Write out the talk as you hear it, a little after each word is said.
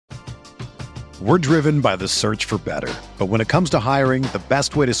We're driven by the search for better. But when it comes to hiring, the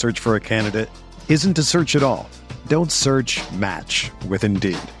best way to search for a candidate isn't to search at all. Don't search, match with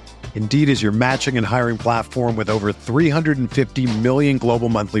Indeed. Indeed is your matching and hiring platform with over 350 million global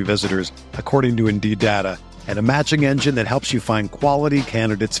monthly visitors, according to Indeed data, and a matching engine that helps you find quality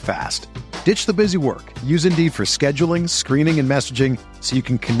candidates fast. Ditch the busy work. Use Indeed for scheduling, screening, and messaging so you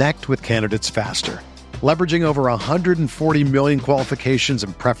can connect with candidates faster. Leveraging over 140 million qualifications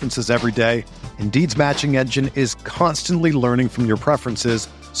and preferences every day, Indeed's matching engine is constantly learning from your preferences,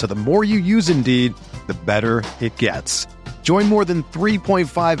 so the more you use Indeed, the better it gets. Join more than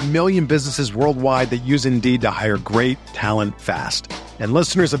 3.5 million businesses worldwide that use Indeed to hire great talent fast. And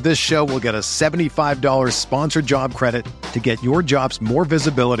listeners of this show will get a $75 sponsored job credit to get your jobs more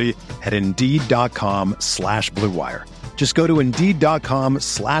visibility at Indeed.com/Blue Wire. Just go to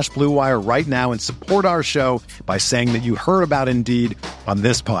Indeed.com/Blue Wire right now and support our show by saying that you heard about Indeed on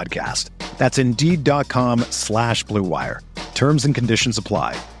this podcast. That's Indeed.com/Blue Wire. Terms and conditions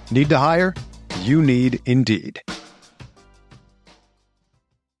apply. Need to hire? You need Indeed.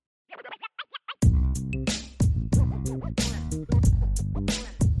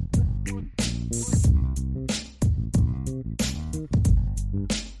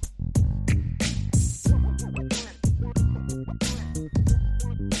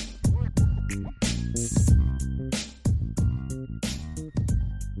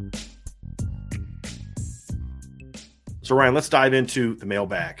 So, Ryan, let's dive into the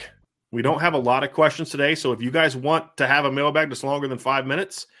mailbag. We don't have a lot of questions today, so if you guys want to have a mailbag that's longer than 5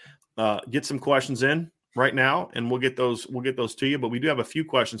 minutes, get some questions in right now, and we'll get those to you. But we do have a few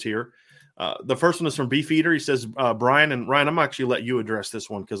questions here. The first one is from Beefeater. He says, Brian, and Ryan, I'm actually let you address this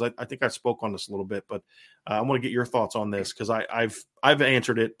one because I think I spoke on this a little bit, but I want to get your thoughts on this because I've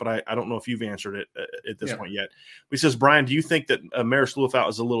answered it, but I don't know if you've answered it at this point yet. He says, Brian, do you think that Maris Lufau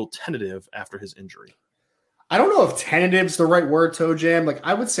is a little tentative after his injury? I don't know if tentative is the right word, Toe Jam. Like,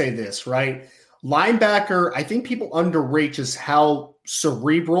 I would say this, right? Linebacker, I think people underrate just how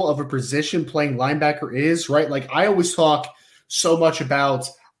cerebral of a position playing linebacker is, right? Like, I always talk so much about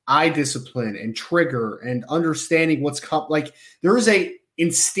eye discipline and trigger and understanding what's like there is a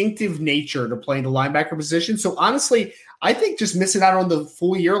instinctive nature to playing the linebacker position. So honestly, I think just missing out on the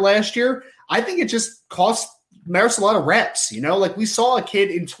full year last year, I think it just cost Maris a lot of reps. Like we saw a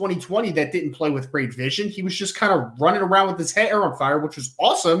kid in 2020 that didn't play with great vision. He was just kind of running around with his hair on fire, which was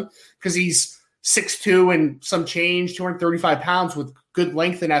awesome because he's 6'2" and some change, 235 pounds with good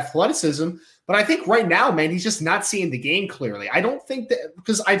length and athleticism. But I think right now, man, he's just not seeing the game clearly. I don't think that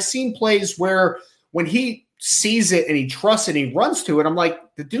because I've seen plays where when he sees it and he trusts it and he runs to it, I'm like,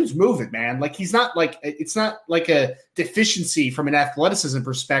 the dude's moving, man. Like he's not like it's not like a deficiency from an athleticism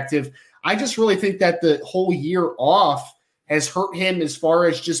perspective. I just really think that the whole year off has hurt him as far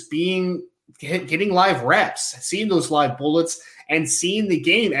as just getting live reps, seeing those live bullets and seeing the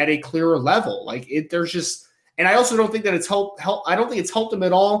game at a clearer level. And I also don't think that it's helped. I don't think it's helped him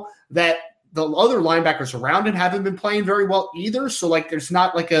at all that the other linebackers around him haven't been playing very well either. So like, there's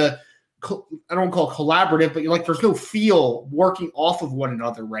not like I don't call it collaborative, but like there's no feel working off of one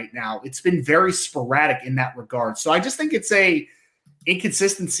another right now. It's been very sporadic in that regard. So I just think it's a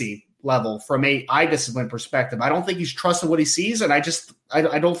inconsistency level from a eye discipline perspective. I don't think he's trusting what he sees. And I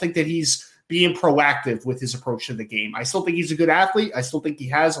don't think that he's being proactive with his approach to the game. I still think he's a good athlete. I still think he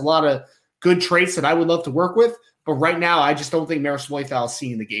has a lot of good traits that I would love to work with. But right now, I just don't think Maris Lufau is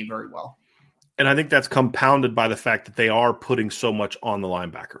seeing the game very well. And I think that's compounded by the fact that they are putting so much on the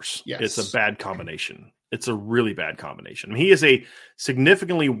linebackers. Yes. It's a bad combination. It's a really bad combination. I mean, he is a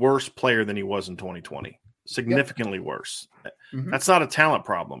significantly worse player than he was in 2020. Significantly worse. Mm-hmm. That's not a talent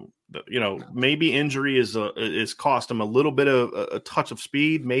problem. Maybe injury is cost him a little bit of a touch of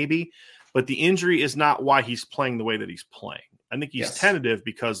speed, maybe. But the injury is not why he's playing the way that he's playing. I think he's tentative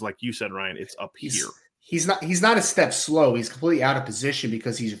because, like you said, Ryan, it's up here. He's not a step slow. He's completely out of position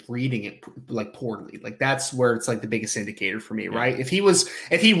because he's reading it like poorly. Like that's where it's like the biggest indicator for me, right? If he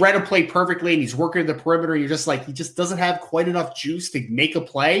read a play perfectly and he's working the perimeter, you're just like, he just doesn't have quite enough juice to make a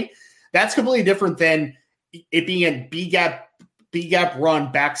play. That's completely different than it being a B gap run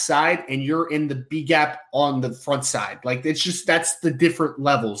backside and you're in the B gap on the front side. Like it's just, that's the different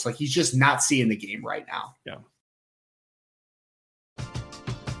levels. Like he's just not seeing the game right now. Yeah.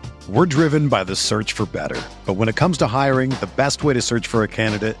 We're driven by the search for better. But when it comes to hiring, the best way to search for a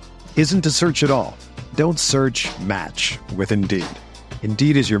candidate isn't to search at all. Don't search, match with Indeed.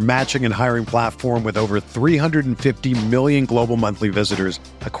 Indeed is your matching and hiring platform with over 350 million global monthly visitors,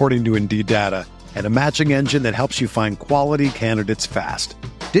 according to Indeed data, and a matching engine that helps you find quality candidates fast.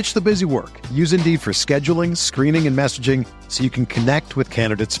 Ditch the busy work. Use Indeed for scheduling, screening, and messaging so you can connect with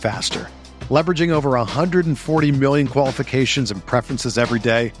candidates faster. Leveraging over 140 million qualifications and preferences every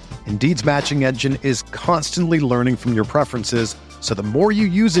day, Indeed's matching engine is constantly learning from your preferences, so the more you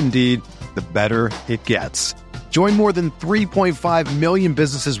use Indeed, the better it gets. Join more than 3.5 million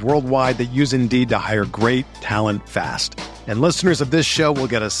businesses worldwide that use Indeed to hire great talent fast. And listeners of this show will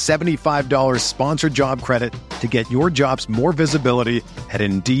get a $75 sponsored job credit to get your jobs more visibility at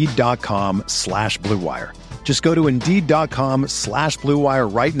Indeed.com/Blue Wire. Just go to Indeed.com/Blue Wire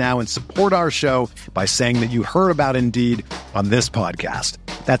right now and support our show by saying that you heard about Indeed on this podcast.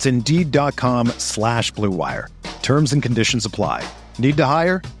 That's Indeed.com/Blue Wire. Terms and conditions apply. Need to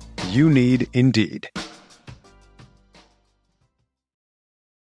hire? You need Indeed.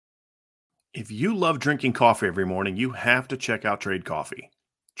 If you love drinking coffee every morning, you have to check out Trade Coffee.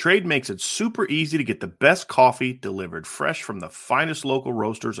 Trade makes it super easy to get the best coffee delivered fresh from the finest local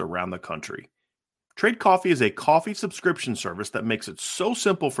roasters around the country. Trade Coffee is a coffee subscription service that makes it so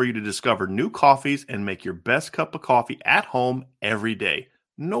simple for you to discover new coffees and make your best cup of coffee at home every day.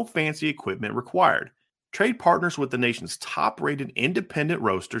 No fancy equipment required. Trade partners with the nation's top-rated independent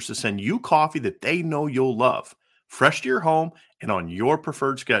roasters to send you coffee that they know you'll love, fresh to your home and on your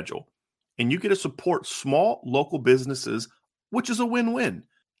preferred schedule. And you get to support small local businesses, which is a win-win.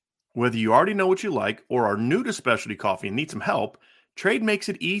 Whether you already know what you like or are new to specialty coffee and need some help, Trade makes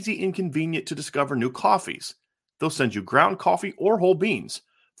it easy and convenient to discover new coffees. They'll send you ground coffee or whole beans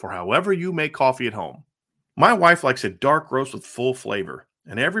for however you make coffee at home. My wife likes a dark roast with full flavor,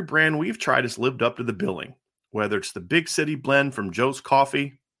 and every brand we've tried has lived up to the billing. Whether it's the Big City Blend from Joe's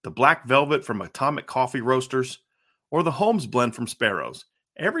Coffee, the Black Velvet from Atomic Coffee Roasters, or the Holmes Blend from Sparrows,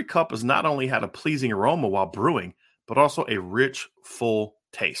 every cup has not only had a pleasing aroma while brewing, but also a rich, full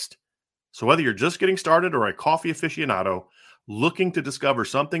taste. So whether you're just getting started or a coffee aficionado looking to discover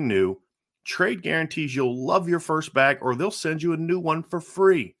something new, Trade guarantees you'll love your first bag or they'll send you a new one for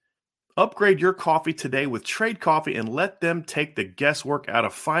free. Upgrade your coffee today with Trade Coffee and let them take the guesswork out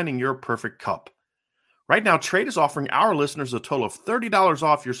of finding your perfect cup. Right now, Trade is offering our listeners a total of $30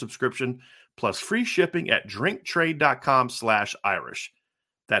 off your subscription plus free shipping at drinktrade.com/Irish.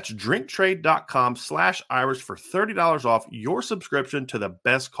 That's drinktrade.com/Irish for $30 off your subscription to the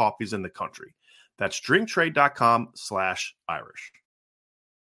best coffees in the country. That's drinktrade.com/Irish.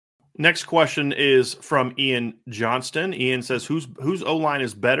 Next question is from Ian Johnston. Ian says, whose O-line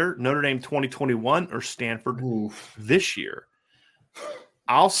is better, Notre Dame 2021 or Stanford this year?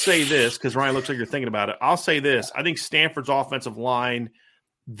 I'll say this, because Ryan looks like you're thinking about it. I'll say this. I think Stanford's offensive line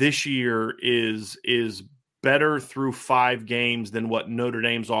this year is better through 5 games than what Notre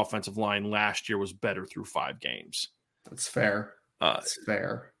Dame's offensive line last year was better through 5 games. That's fair. That's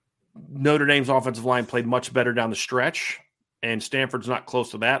fair. Notre Dame's offensive line played much better down the stretch, and Stanford's not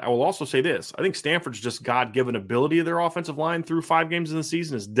close to that. I will also say this. I think Stanford's just God-given ability of their offensive line through 5 games in the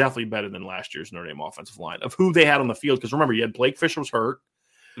season is definitely better than last year's Notre Dame offensive line of who they had on the field. Because remember, you had Blake Fisher was hurt,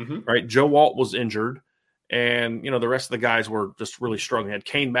 right? Joe Walt was injured, and the rest of the guys were just really struggling. You had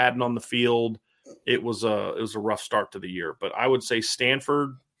Kane Madden on the field. It was a rough start to the year, but I would say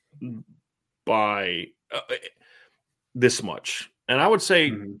Stanford by this much. And I would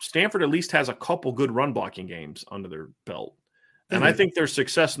say Stanford at least has a couple good run blocking games under their belt. And I think their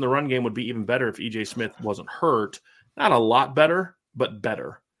success in the run game would be even better if E.J. Smith wasn't hurt. Not a lot better, but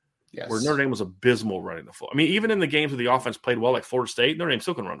better. Yes. Where Notre Dame was abysmal running the football. I mean, even in the games where the offense played well, like Florida State, Notre Dame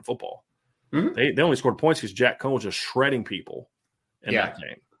still couldn't run the football. They only scored points because Jack Cohn was just shredding people in that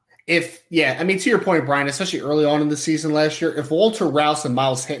game. To your point, Brian, especially early on in the season last year, if Walter Rouse and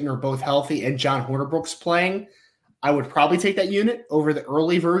Miles Hinton are both healthy and John Hornibrook's playing, I would probably take that unit over the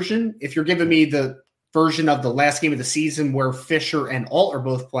early version. If you're giving me the version of the last game of the season where Fisher and Alt are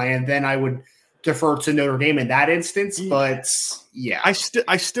both playing, then I would defer to Notre Dame in that instance. But yeah, I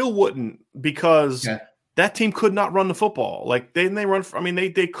still wouldn't, because that team could not run the football. Like they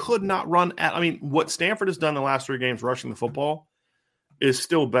could not run at. I mean, what Stanford has done in the last 3 games rushing the football is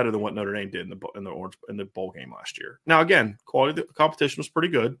still better than what Notre Dame did in the bowl game last year. Now, again, quality of the competition was pretty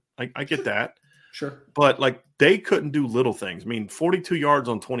good. I get that. Sure. But they couldn't do little things. I mean, 42 yards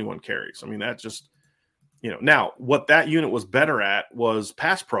on 21 carries. I mean, that's just, now what that unit was better at was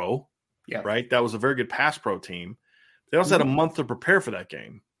pass pro. Yeah. Right. That was a very good pass pro team. They also had a month to prepare for that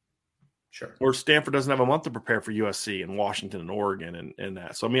game. Sure. Or Stanford doesn't have a month to prepare for USC and Washington and Oregon and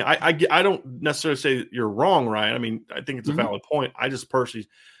that. So, I mean, I don't necessarily say you're wrong, Ryan. I mean, I think it's a valid point. I just personally,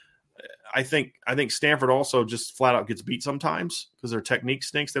 I think Stanford also just flat out gets beat sometimes because their technique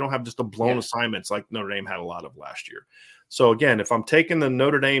stinks. They don't have just a blown assignments like Notre Dame had a lot of last year. So again, if I'm taking the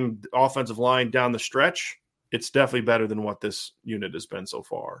Notre Dame offensive line down the stretch, it's definitely better than what this unit has been so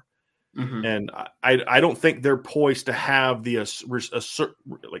far. Mm-hmm. And I don't think they're poised to have the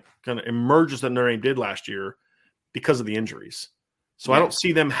like kind of emergence that Notre Dame did last year because of the injuries. So I don't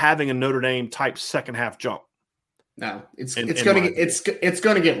see them having a Notre Dame type second half jump. No, it's going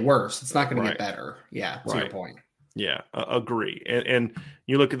to get worse. It's not going to get better. Yeah, to your point. Yeah, agree. And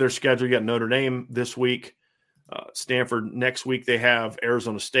you look at their schedule. You got Notre Dame this week, Stanford next week. They have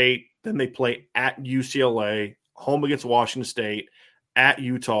Arizona State. Then they play at UCLA, home against Washington State, at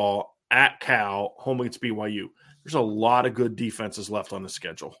Utah, at Cal, home against BYU. There's a lot of good defenses left on the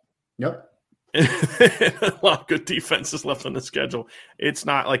schedule. Yep. A lot of good defenses left on the schedule. It's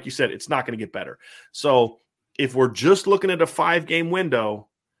not, like you said, it's not going to get better. So if we're just looking at a 5-game window,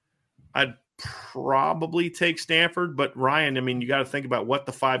 I'd probably take Stanford. But Ryan, I mean, you got to think about what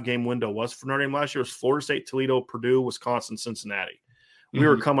the 5-game window was for Notre Dame last year. It was Florida State, Toledo, Purdue, Wisconsin, Cincinnati. We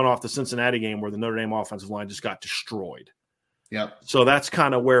were coming off the Cincinnati game where the Notre Dame offensive line just got destroyed. Yep. So that's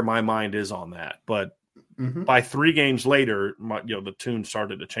kind of where my mind is on that. But by 3 games later, the tune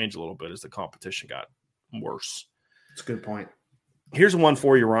started to change a little bit as the competition got worse. That's a good point. Here's one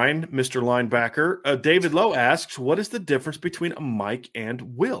for you, Ryan, Mr. Linebacker. David Lowe asks, what is the difference between a Mike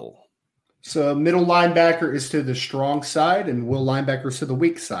and Will? So middle linebacker is to the strong side, and Will linebacker is to the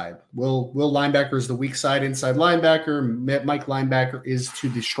weak side. Will linebacker is the weak side inside linebacker. Mike linebacker is to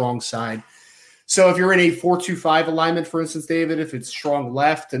the strong side. So if you're in a 4-2-5 alignment, for instance, David, if it's strong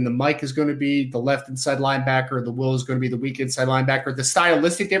left and the Mike is going to be the left inside linebacker, the Will is going to be the weak inside linebacker. The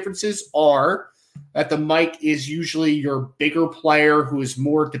stylistic differences are that the Mike is usually your bigger player who is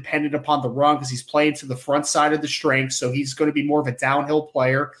more dependent upon the run because he's playing to the front side of the strength. So he's going to be more of a downhill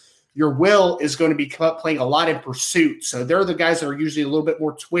player. Your Will is going to be playing a lot in pursuit. So they're the guys that are usually a little bit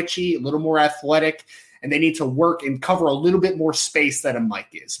more twitchy, a little more athletic, and they need to work and cover a little bit more space than a Mike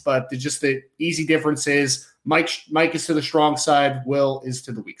is. But the easy difference is Mike is to the strong side, Will is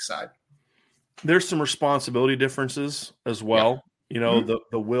to the weak side. There's some responsibility differences as well. Yeah.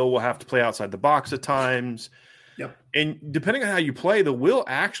 The Will have to play outside the box at times. Yep. And depending on how you play, the Will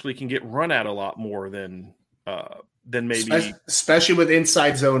actually can get run at a lot more than maybe. Especially with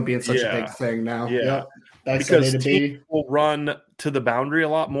inside zone being such a big thing now. Yeah. Yep. Because teams will run to the boundary a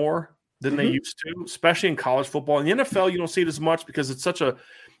lot more than they used to, especially in college football. In the NFL, you don't see it as much because it's with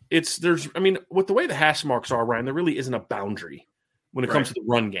the way the hash marks are, Ryan, there really isn't a boundary when it comes to the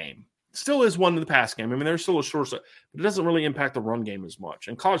run game. Still is one in the pass game. I mean, there's still a short side, but it doesn't really impact the run game as much.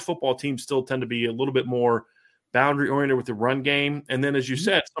 And college football teams still tend to be a little bit more boundary-oriented with the run game. And then, as you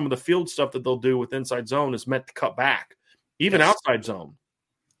said, some of the field stuff that they'll do with inside zone is meant to cut back. Even outside zone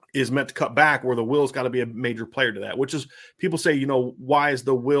is meant to cut back, where the Will's got to be a major player to that, which is people say, why is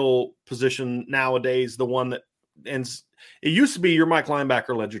the Will position nowadays the one that ends? It used to be your Mike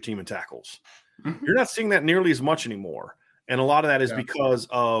linebacker led your team in tackles. You're not seeing that nearly as much anymore. And a lot of that is because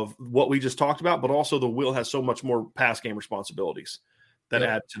of what we just talked about, but also the Will has so much more pass game responsibilities that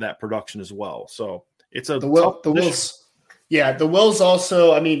add to that production as well. So it's the Will's. Yeah, the Will's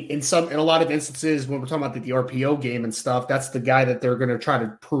also, I mean, in a lot of instances when we're talking about the RPO game and stuff, that's the guy that they're going to try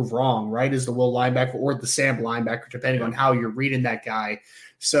to prove wrong, right? Is the Will linebacker or the Sam linebacker, depending on how you're reading that guy.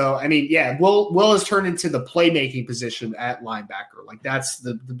 So, I mean, Will has turned into the playmaking position at linebacker. Like that's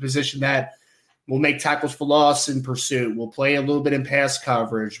the position that will make tackles for loss in pursuit. We'll play a little bit in pass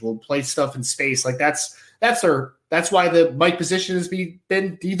coverage. We'll play stuff in space. Like that's why the Mike position has been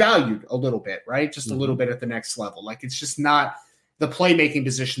devalued a little bit, right? Just a little bit at the next level. Like it's just not the playmaking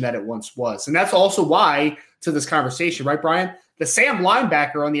position that it once was. And that's also why, to this conversation, right, Brian? The Sam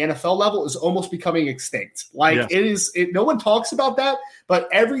linebacker on the NFL level is almost becoming extinct. Like no one talks about that, but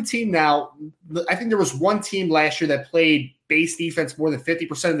every team now, I think there was one team last year that played base defense more than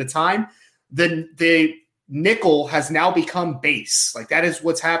 50% of the time. The nickel has now become base. Like that is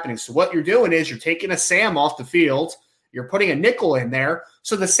what's happening. So what you're doing is you're taking a Sam off the field, you're putting a nickel in there.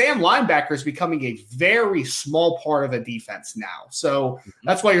 So the Sam linebacker is becoming a very small part of a defense now. So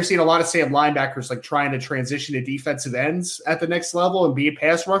that's why you're seeing a lot of Sam linebackers like trying to transition to defensive ends at the next level and be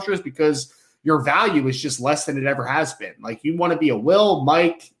pass rushers, because your value is just less than it ever has been. Like you want to be a Will,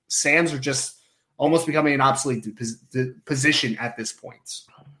 Mike, Sam's are just almost becoming an obsolete position at this point.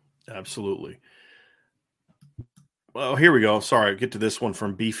 Absolutely. Well, here we go. Sorry, get to this one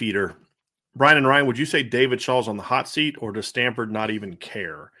from Beefeater. Brian and Ryan, would you say David Shaw's on the hot seat, or does Stanford not even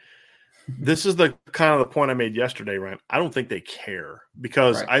care? This is the kind of the point I made yesterday, Ryan. I don't think they care,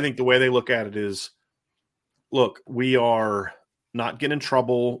 because I think the way they look at it is, look, we are not getting in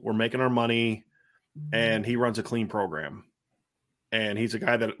trouble. We're making our money, and he runs a clean program. And he's a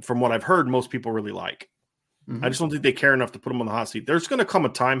guy that, from what I've heard, most people really like. I just don't think they care enough to put him on the hot seat. There's going to come a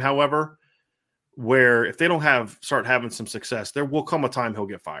time, however, where if they don't start having some success, there will come a time he'll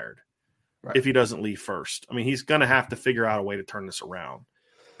get fired. if he doesn't leave first. I mean, he's going to have to figure out a way to turn this around.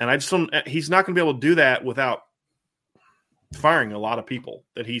 And I just don't – he's not going to be able to do that without firing a lot of people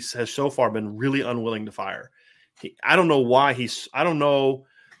that he has so far been really unwilling to fire. I don't know why I don't know.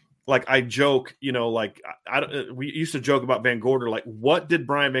 Like I joke, like we used to joke about Van Gorder. Like, what did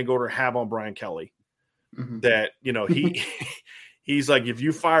Brian Van Gorder have on Brian Kelly? Mm-hmm. That, he's like, if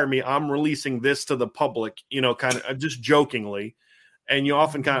you fire me, I'm releasing this to the public, kind of just jokingly. And I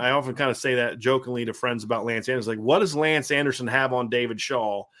often kind of say that jokingly to friends about Lance Anderson. Like, what does Lance Anderson have on David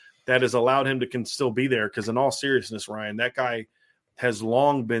Shaw that has allowed him to still be there? Because in all seriousness, Ryan, that guy has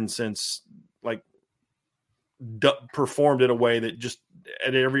long been since like performed in a way that just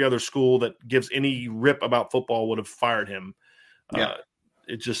at every other school that gives any rip about football would have fired him. Yeah.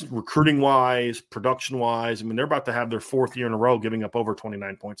 It's just recruiting wise, production wise. I mean, they're about to have their 4th year in a row giving up over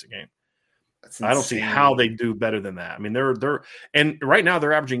 29 points a game. I don't see how they do better than that. I mean, and right now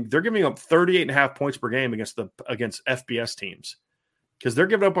they're giving up 38.5 points per game against FBS teams, because they're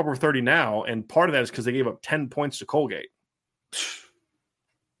giving up over 30 now. And part of that is because they gave up 10 points to Colgate.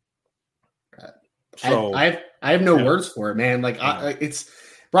 So I have no words for it, man. Like it's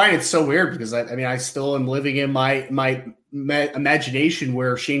Brian. It's so weird because I still am living in my imagination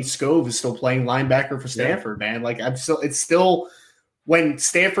where Shane Scove is still playing linebacker for Stanford, man. Like it's still when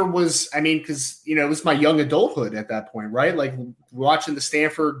Stanford was, because, it was my young adulthood at that point, right? Like watching the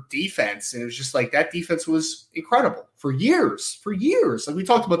Stanford defense, and it was just like that defense was incredible for years. Like we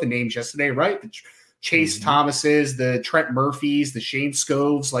talked about the names yesterday, right? The Chase Thomases, the Trent Murphys, the Shane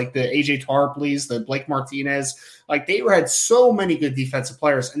Scoves, like the AJ Tarpleys, the Blake Martinez. Like they had so many good defensive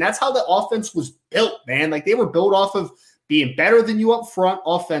players, and that's how the offense was built, man. Like they were built off of being better than you up front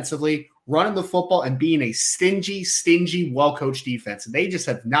offensively, running the football, and being a stingy, well-coached defense. And they just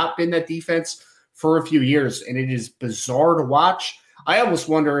have not been that defense for a few years, and it is bizarre to watch. I almost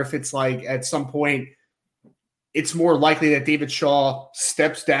wonder if it's like at some point it's more likely that David Shaw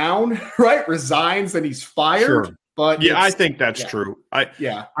steps down, right? Resigns, and he's fired. Sure. But I think that's true. I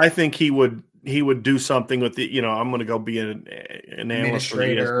think he would do something with the, I'm going to go be an analyst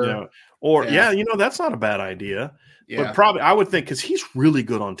or that's not a bad idea. Yeah. But probably I would think, because he's really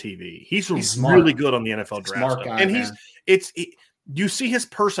good on TV. He's really good on the NFL draft. Smart guy, and you see his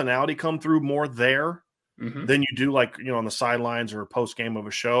personality come through more there than you do like, on the sidelines or post game of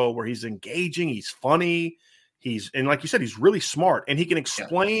a show, where he's engaging, he's funny. And like you said, he's really smart, and he can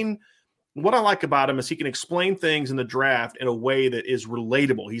explain. What I like about him is he can explain things in the draft in a way that is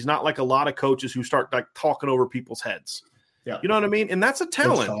relatable. He's not like a lot of coaches who start like talking over people's heads. Yeah. You know what I mean? And that's a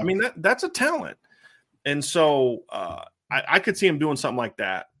talent. I mean, that's a talent. And so I could see him doing something like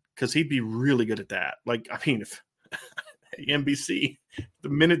that, because he'd be really good at that. Like, I mean, if NBC, the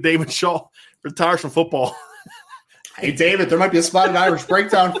minute David Shaw retires from football. Hey, David, there might be a spotted Irish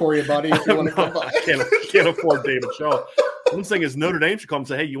breakdown for you, buddy, if you want to come by. Can't afford David Shaw. One thing is Notre Dame should come and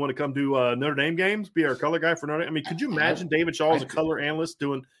say, hey, you want to come do Notre Dame games? Be our color guy for Notre Dame? I mean, could you imagine David Shaw as a color analyst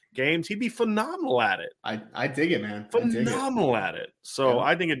doing games? He'd be phenomenal at it. I dig it, man. Phenomenal at it. So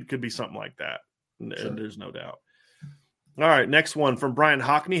I think it could be something like that. Sure. There's no doubt. All right, next one from Brian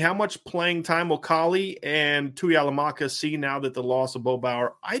Hockney. How much playing time will Collie and Tuihalamaka see now that the loss of Bo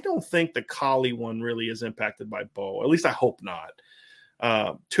Bauer? I don't think the Collie one really is impacted by Bo. At least I hope not.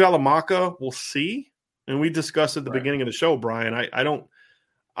 Tuihalamaka, we'll see. And we discussed at the beginning of the show, Brian.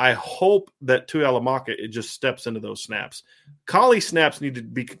 I hope that Tuihalamaka, it just steps into those snaps. Collie snaps need to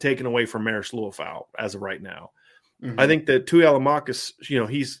be taken away from Maris Luafau as of right now. I think that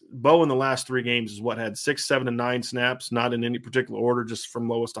Tuihalamaka, Bo in the last 3 games is had 6, 7, and 9 snaps, not in any particular order, just from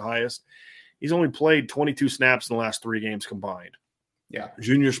lowest to highest. He's only played 22 snaps in the last 3 games combined. Yeah.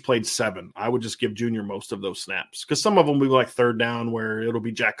 Junior's played 7. I would just give Junior most of those snaps, because some of them will be like third down where it'll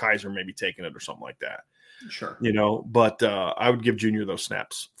be Jack Kaiser maybe taking it or something like that. Sure. But I would give Junior those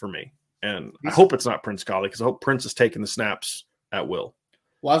snaps for me. And I hope it's not Prince Collie, because I hope Prince is taking the snaps at will.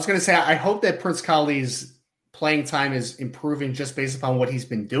 Well, I was going to say, I hope that Prince Collie's playing time is improving just based upon what he's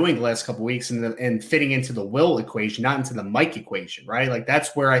been doing the last couple of weeks and fitting into the Will equation, not into the Mike equation, right? Like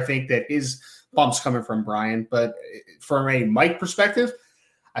that's where I think that his bump's coming from, Brian. But from a Mike perspective,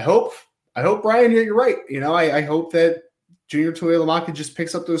 I hope Brian, you're right. I hope that Junior Tuihalamaka just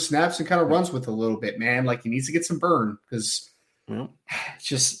picks up those snaps and kind of runs with it a little bit, man. Like he needs to get some burn, because it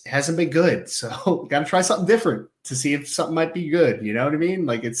just hasn't been good. So got to try something different to see if something might be good. You know what I mean?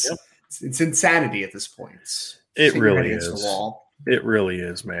 Like it's insanity at this point. It really is. The wall. It really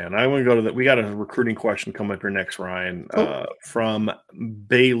is, man. I want to go to we got a recruiting question coming up here next, Ryan, from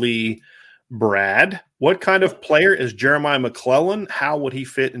Bailey Brad, what kind of player is Jeremiah McClellan? How would he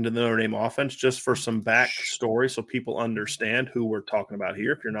fit into the Notre Dame offense? Just for some backstory so people understand who we're talking about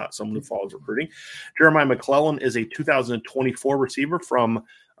here, if you're not someone who follows recruiting. Jeremiah McClellan is a 2024 receiver from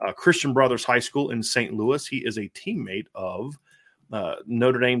Christian Brothers High School in St. Louis. He is a teammate of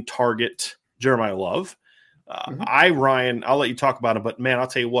Notre Dame target Jeremiah Love. Ryan, I'll let you talk about it, but man, I'll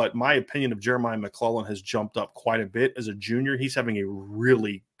tell you what, my opinion of Jeremiah McClellan has jumped up quite a bit as a junior. He's having a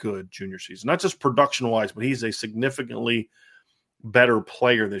really good junior season, not just production wise, but he's a significantly better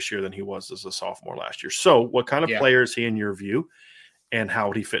player this year than he was as a sophomore last year. So what kind of player is he in your view, and how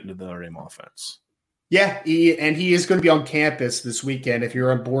would he fit into the Notre Dame offense? Yeah, he is going to be on campus this weekend. If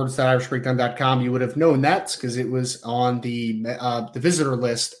you're on boards.irishbreakdown.com, you would have known that because it was on the visitor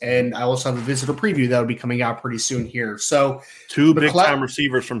list. And I also have a visitor preview that will be coming out pretty soon here. So two big-time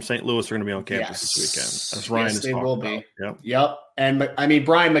receivers from St. Louis are going to be on campus this weekend. That's Ryan is talking about. Yep. And, I mean,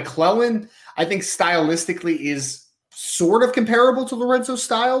 Brian McClellan, I think stylistically is sort of comparable to Lorenzo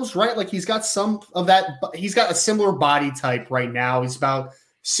Styles, right? Like he's got some of that. He's got a similar body type right now. He's about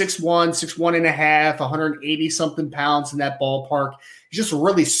 6'1", 6'1.5", 180-something pounds in that ballpark. He's just a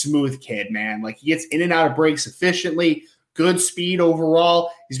really smooth kid, man. Like he gets in and out of breaks efficiently, good speed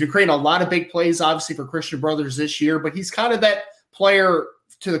overall. He's been creating a lot of big plays, obviously, for Christian Brothers this year, but he's kind of that player,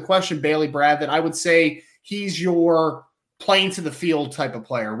 to the question, Bailey, Brad, that I would say he's your playing to the field type of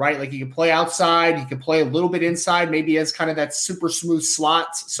player, right? Like he can play outside, he can play a little bit inside, maybe as kind of that super smooth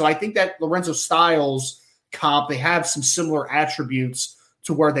slot. So I think that Lorenzo Styles comp, they have some similar attributes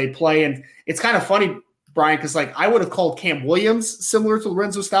to where they play. And it's kind of funny, Brian, because like I would have called Cam Williams similar to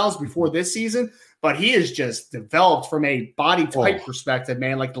Lorenzo Styles before this season, but he is just developed from a body type perspective,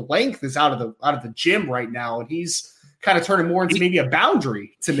 man. Like the length is out of the gym right now, and he's kind of turning more into maybe a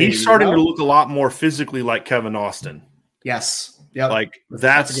boundary to me. He's starting to look a lot more physically like Kevin Austin. Yes. Yeah. Like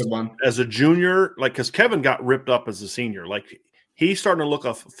that's a good one. As a junior, like because Kevin got ripped up as a senior. Like he's starting to look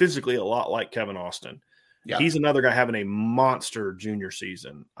physically a lot like Kevin Austin. Yeah. He's another guy having a monster junior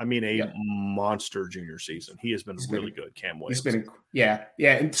season. I mean, monster junior season. He has been really good, Cam Williams. Yeah.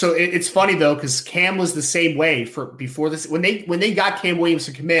 And so it's funny though, because Cam was the same way before this. When they got Cam Williams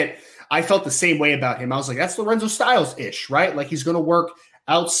to commit, I felt the same way about him. I was like, that's Lorenzo Styles-ish, right? Like he's going to work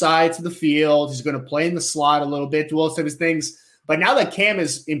outside to the field. He's going to play in the slot a little bit, do all those types of things. But now that Cam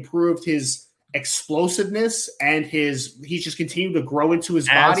has improved his explosiveness and he's just continued to grow into his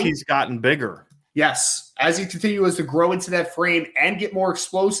body. As he's gotten bigger. Yes, as he continues to grow into that frame and get more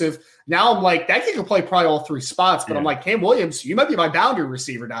explosive, now I'm like, that kid can play probably all three spots, but I'm like, Cam Williams, you might be my boundary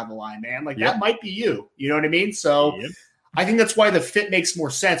receiver down the line, man. Like, that might be you. You know what I mean? So I think that's why the fit makes more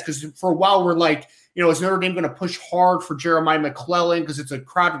sense, because for a while we're like, is Notre Dame going to push hard for Jeremiah McClellan because it's a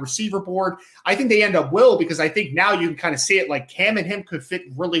crowded receiver board? I think they end up will, because I think now you can kind of see it like Cam and him could fit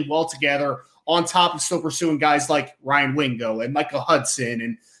really well together on top of still pursuing guys like Ryan Wingo and Michael Hudson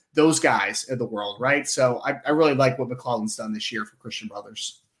and those guys in the world, right? So I really like what McClellan's done this year for Christian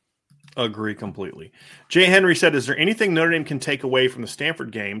Brothers. Agree completely. Jay Henry said, is there anything Notre Dame can take away from the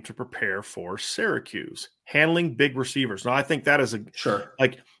Stanford game to prepare for Syracuse? Handling big receivers. Now, I think that is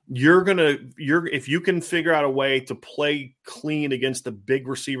like if you can figure out a way to play clean against the big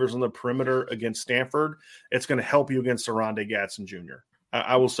receivers on the perimeter against Stanford, it's going to help you against Oronde Gadsden Jr.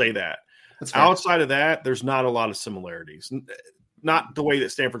 I will say that. Outside of that, there's not a lot of similarities. Not the way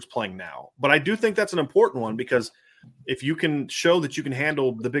that Stanford's playing now. But I do think that's an important one, because if you can show that you can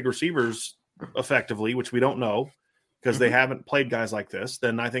handle the big receivers effectively, which we don't know because they haven't played guys like this,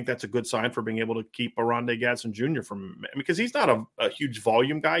 then I think that's a good sign for being able to keep Oronde Gadsden Jr. from – because he's not a huge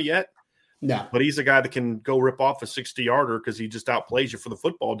volume guy yet. No. But he's a guy that can go rip off a 60-yarder because he just outplays you for the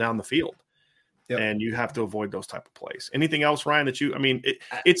football down the field. Yep. And you have to avoid those type of plays. Anything else, Ryan, that you – I mean,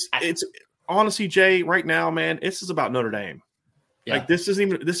 it's honestly, Jay, right now, man, this is about Notre Dame. Yeah. Like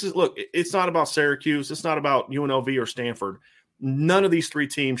look, it's not about Syracuse. It's not about UNLV or Stanford. None of these three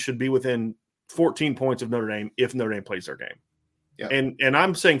teams should be within 14 points of Notre Dame if Notre Dame plays their game. Yeah. And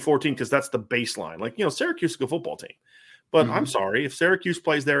I'm saying 14 because that's the baseline. Like, Syracuse is a good football team. But I'm sorry, if Syracuse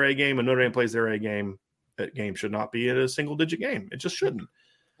plays their A game and Notre Dame plays their A game, that game should not be a single-digit game. It just shouldn't.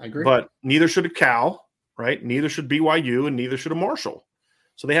 I agree. But neither should a Cal, right? Neither should BYU, and neither should a Marshall.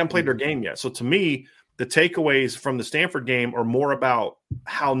 So they haven't played their game yet. So to me, the takeaways from the Stanford game are more about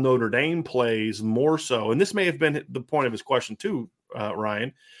how Notre Dame plays more so. And this may have been the point of his question too,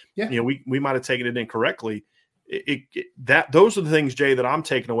 Ryan. Yeah. We might have taken it incorrectly. Those are the things, Jay, that I'm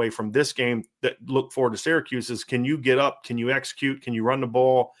taking away from this game that look forward to Syracuse is, can you get up? Can you execute? Can you run the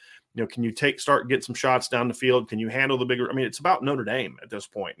ball? Can you start getting some shots down the field? Can you handle the bigger? I mean, it's about Notre Dame at this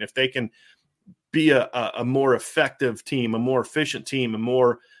point. And if they can be a more effective team, a more efficient team, a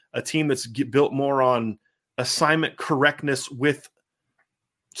more a team that's built more on assignment correctness with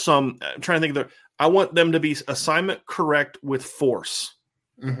some. I'm trying to think of I want them to be assignment correct with force.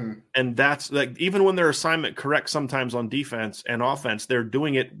 Mm-hmm. And that's like, even when they're assignment correct, sometimes on defense and offense, they're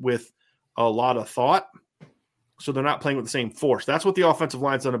doing it with a lot of thought. So they're not playing with the same force. That's what the offensive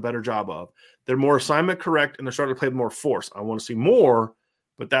line's done a better job of. They're more assignment correct, and they're starting to play with more force. I want to see more,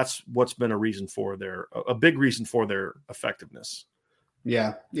 but that's what's been a big reason for their effectiveness.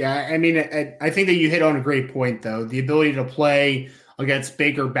 Yeah. Yeah. I mean, I think that you hit on a great point, though. The ability to play against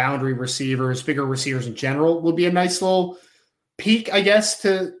bigger boundary receivers, bigger receivers in general, will be a nice little peak, I guess,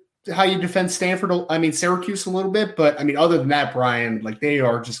 to how you defend Syracuse a little bit. But I mean, other than that, Brian, like, they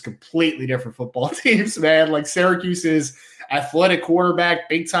are just completely different football teams, man. Like, Syracuse's athletic quarterback,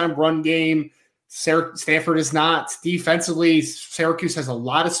 big time run game. Stanford is not. Defensively, Syracuse has a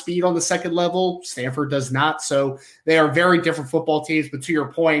lot of speed on the second level. Stanford does not. So they are very different football teams. But to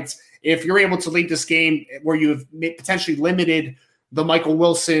your point, if you're able to lead this game where you've potentially limited the Michael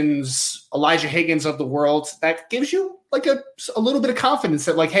Wilsons, Elijah Higgins of the world, that gives you like a little bit of confidence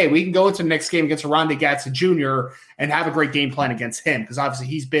that, like, hey, we can go into the next game against Rondé Gatson Jr. and have a great game plan against him, because obviously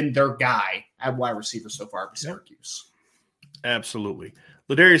he's been their guy at wide receiver so far for Syracuse. Absolutely.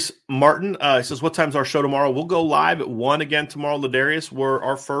 Ladarius Martin says, what time's our show tomorrow? We'll go live at 1 again tomorrow, Ladarius, where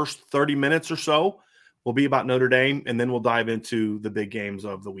our first 30 minutes or so will be about Notre Dame, and then we'll dive into the big games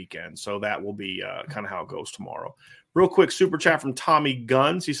of the weekend. So that will be kind of how it goes tomorrow. Real quick super chat from Tommy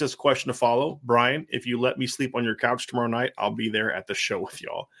Guns. He says, question to follow. Brian, if you let me sleep on your couch tomorrow night, I'll be there at the show with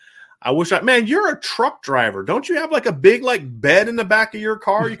y'all. Man, you're a truck driver. Don't you have like a big bed in the back of your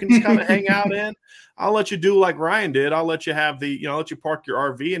car you can just kind of hang out in? I'll let you do like Ryan did. I'll let you have let you park your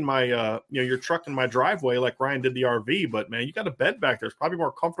RV in my, your truck in my driveway like Ryan did the RV. But man, you got a bed back there. It's probably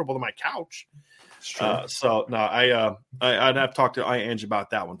more comfortable than my couch. So no, I'd have to talk to Ange about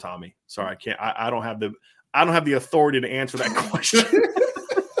that one, Tommy. Sorry, I can't. I don't have the authority to answer that question.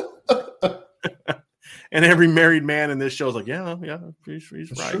 And every married man in this show is like, yeah, he's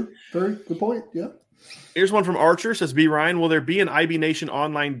right. True. Very good point. Yeah. Here's one from Archer. Says, B. Ryan, will there be an IB Nation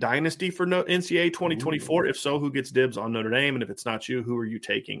online dynasty for NCAA 2024? Ooh. If so, who gets dibs on Notre Dame? And if it's not you, who are you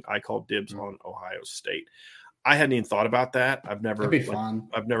taking? I call dibs on Ohio State. I hadn't even thought about that. That'd be fun.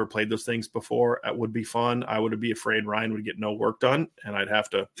 I've never played those things before. It would be fun. I would be afraid Ryan would get no work done, and I'd have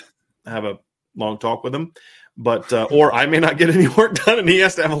to have a long talk with him. But or I may not get any work done, and he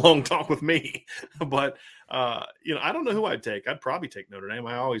has to have a long talk with me. But I don't know who I'd take. I'd probably take Notre Dame.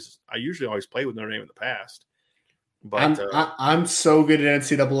 I usually always play with Notre Dame in the past. But I'm so good at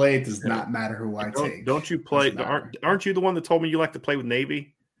NCAA. It does not matter who I take. Don't you play? Aren't you the one that told me you like to play with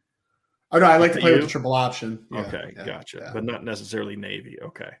Navy? Oh no, I like to play with the triple option. Yeah, okay, gotcha. Yeah. But not necessarily Navy.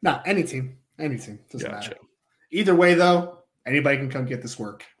 Okay. No, any team doesn't matter. Either way, though, anybody can come get this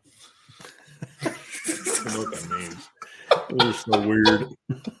work. I know what that means. They're so weird.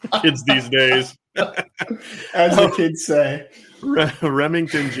 Kids these days. As the kids say.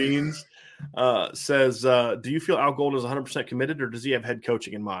 Remington Jeans says, do you feel Al Golden is 100% committed, or does he have head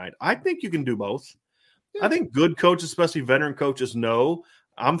coaching in mind? I think you can do both. Yeah. I think good coaches, especially veteran coaches, know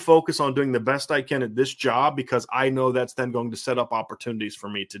I'm focused on doing the best I can at this job, because I know that's then going to set up opportunities for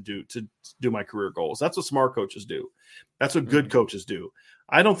me to do my career goals. That's what smart coaches do. That's what good coaches do.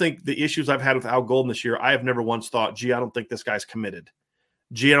 I don't think the issues I've had with Al Golden this year, I have never once thought, gee, I don't think this guy's committed.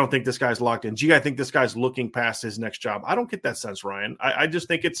 Gee, I don't think this guy's locked in. Gee, I think this guy's looking past his next job. I don't get that sense, Ryan. I just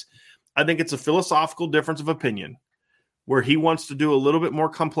think it's a philosophical difference of opinion where he wants to do a little bit more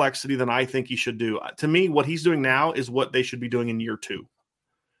complexity than I think he should do. To me, what he's doing now is what they should be doing in year 2,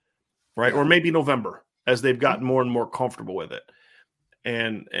 right? Or maybe November, as they've gotten more and more comfortable with it.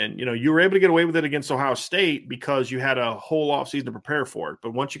 And you were able to get away with it against Ohio State because you had a whole offseason to prepare for it.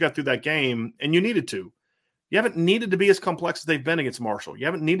 But once you got through that game, and you needed to, you haven't needed to be as complex as they've been against Marshall. You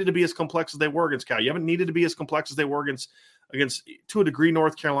haven't needed to be as complex as they were against Cal. You haven't needed to be as complex as they were against to a degree,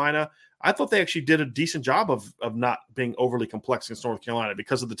 North Carolina. I thought they actually did a decent job of not being overly complex against North Carolina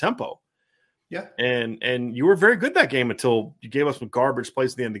because of the tempo. Yeah. And you were very good that game until you gave us some garbage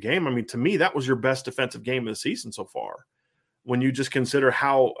plays at the end of the game. I mean, to me, that was your best defensive game of the season so far. When you just consider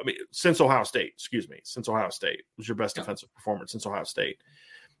since Ohio State was your best defensive performance since Ohio State.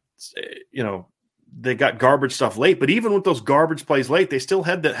 They got garbage stuff late, but even with those garbage plays late, they still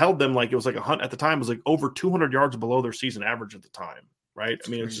held them like it was like at the time it was like over 200 yards below their season average at the time, right? That's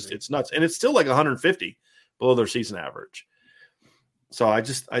crazy. It's nuts, and it's still like 150 below their season average. So I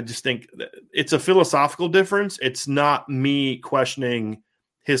just think that it's a philosophical difference. It's not me questioning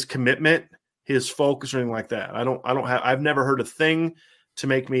his commitment, his focus, or anything like that. I've never heard a thing to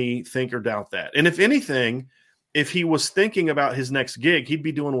make me think or doubt that. And if anything, if he was thinking about his next gig, he'd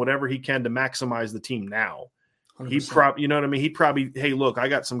be doing whatever he can to maximize the team now. 100%. He'd probably, you know what I mean? He'd probably, hey, look, I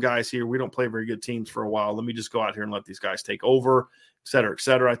got some guys here. We don't play very good teams for a while. Let me just go out here and let these guys take over, et cetera, et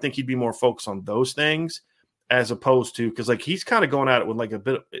cetera. I think he'd be more focused on those things as opposed to, because like he's kind of going at it with like a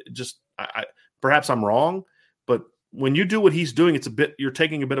bit of just, perhaps I'm wrong, but when you do what he's doing, it's a bit, you're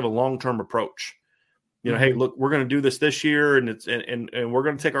taking a bit of a long-term approach. You know, hey, look, we're going to do this year, and it's and we're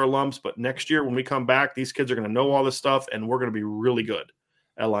going to take our lumps. But next year, when we come back, these kids are going to know all this stuff, and we're going to be really good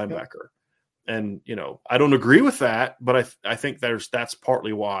at linebacker. Yep. And you know, I don't agree with that, but I think that's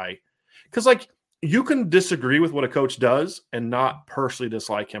partly why. Because like you can disagree with what a coach does and not personally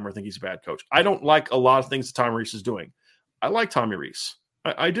dislike him or think he's a bad coach. I don't like a lot of things that Tommy Rees is doing. I like Tommy Rees.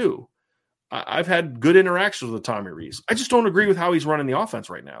 I do. I've had good interactions with Tommy Rees. I just don't agree with how he's running the offense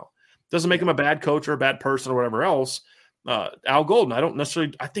right now. Doesn't make him a bad coach or a bad person or whatever else. Al Golden,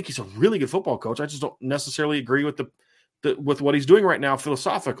 I think he's a really good football coach. I just don't necessarily agree with with what he's doing right now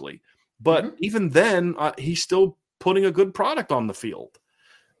philosophically. But even then, he's still putting a good product on the field,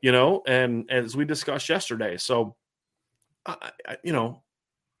 you know, and as we discussed yesterday. So, I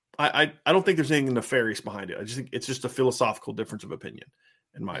don't think there's anything nefarious behind it. I just think it's just a philosophical difference of opinion,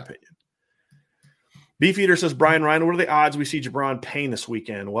 in my opinion. Beefeater says, Brian Ryan, what are the odds we see Jabron Payne this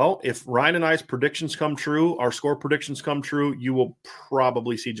weekend? Well, if Ryan and I's predictions come true, our score predictions come true, you will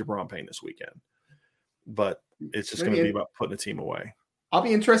probably see Jabron Payne this weekend. But it's just going to be about putting a team away. I'll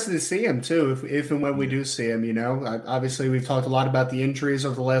be interested to see him, too, if and when we do see him. You know, obviously we've talked a lot about the injuries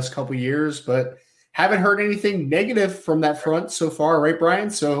over the last couple of years, but haven't heard anything negative from that front so far, right, Brian?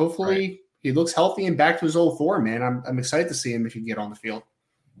 So hopefully he looks healthy and back to his old form, man. I'm excited to see him if he can get on the field.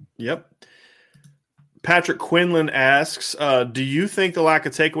 Yep. Patrick Quinlan asks, do you think the lack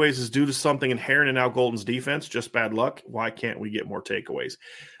of takeaways is due to something inherent in Al Golden's defense? Just bad luck? Why can't we get more takeaways?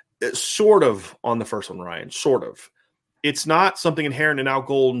 Sort of on the first one, Ryan. Sort of. It's not something inherent in Al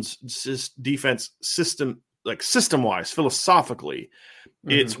Golden's defense system, like system-wise, philosophically.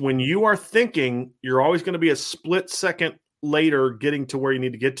 It's when you are thinking, you're always going to be a split second later getting to where you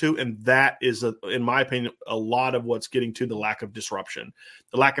need to get to, and that is, in my opinion, a lot of what's getting to the lack of disruption,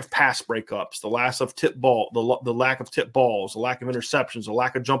 the lack of pass breakups, the lack of tip ball, the lack of tip balls, the lack of interceptions, the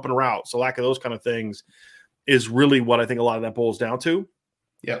lack of jumping routes, the lack of those kind of things is really what I think a lot of that boils down to.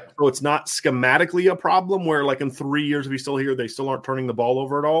 Yeah. So it's not schematically a problem where, like, in 3 years, if he's still here, they still aren't turning the ball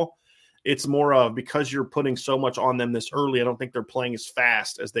over at all. It's more of because you're putting so much on them this early, I don't think they're playing as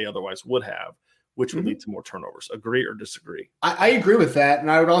fast as they otherwise would have, which would lead to more turnovers. Agree or disagree? I agree with that. And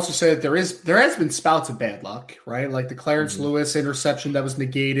I would also say that there has been spouts of bad luck, right? Like the Clarence Lewis interception that was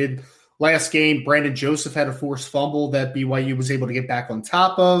negated. Last game, Brandon Joseph had a forced fumble that BYU was able to get back on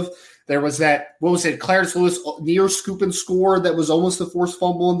top of. There was that, Clarence Lewis near scoop and score that was almost a forced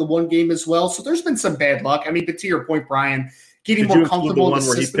fumble in the one game as well. So there's been some bad luck. I mean, but to your point, Brian, getting more comfortable in the one where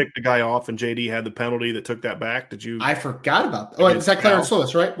system. He picked the guy off and JD had the penalty that took that back? Did you? I forgot about that. Oh, is that Clarence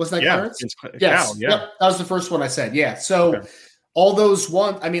Lewis, right? Wasn't that Clarence? Yes. Yeah. Yep. That was the first one I said. Yeah. So all those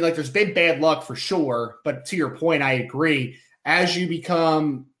there's been bad luck for sure. But to your point, I agree. As you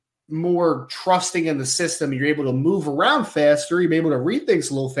become more trusting in the system, you're able to move around faster, you're able to read things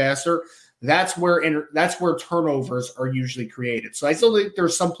a little faster. That's where turnovers are usually created. So I still think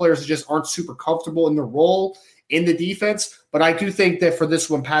there's some players that just aren't super comfortable in the role in the defense. But I do think that for this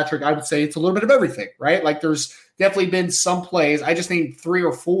one, Patrick, I would say it's a little bit of everything, right? Like there's definitely been some plays. I just named 3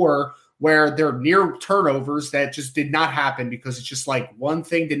 or 4 where they're near turnovers that just did not happen because it's just like one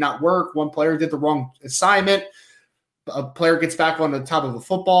thing did not work. One player did the wrong assignment. A player gets back on the top of the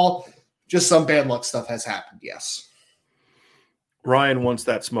football. Just some bad luck stuff has happened. Yes. Ryan wants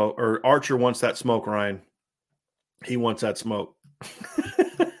that smoke, or Archer wants that smoke, Ryan. He wants that smoke.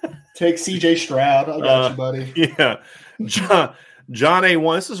 Take CJ Stroud. I got you, buddy. Yeah. John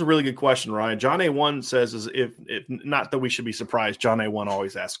A1, this is a really good question, Ryan. John A1 says, if not that we should be surprised, John A1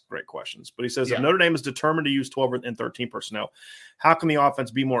 always asks great questions. But he says, if Notre Dame is determined to use 12 and 13 personnel, how can the offense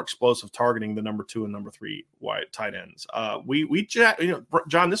be more explosive targeting the number 2 and number 3 wide tight ends? We chat,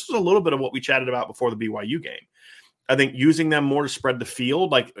 John, this was a little bit of what we chatted about before the BYU game. I think using them more to spread the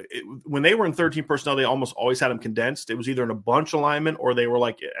field, when they were in 13 personnel, they almost always had them condensed. It was either in a bunch alignment or they were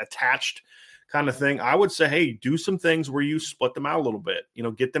like attached kind of thing. I would say, hey, do some things where you split them out a little bit,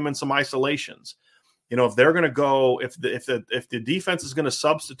 get them in some isolations. If they're going to go, if the defense is going to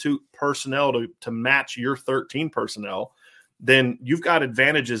substitute personnel to match your 13 personnel, then you've got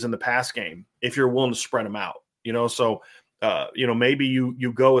advantages in the pass game if you're willing to spread them out, so maybe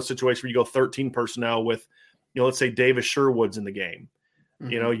you go a situation where you go 13 personnel with, let's say Davis Sherwood's in the game.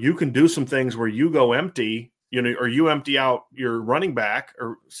 You can do some things where you go empty or you empty out your running back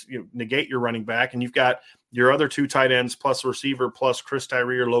or negate your running back, and you've got your other 2 tight ends plus a receiver plus Chris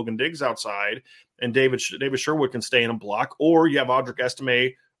Tyree or Logan Diggs outside, and David Sherwood can stay in a block, or you have Audric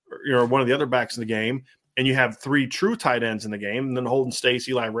Estime or one of the other backs in the game, and you have 3 true tight ends in the game, and then Holden Stace,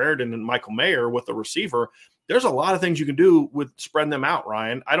 Eli Raridan, and Michael Mayer with a receiver. There's a lot of things you can do with spreading them out,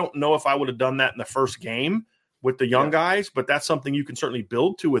 Ryan. I don't know if I would have done that in the first game with the young guys, but that's something you can certainly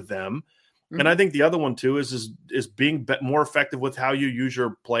build to with them. Mm-hmm. And I think the other one too is being more effective with how you use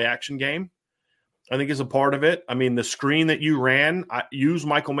your play action game. I think is a part of it. I mean, the screen that you ran, use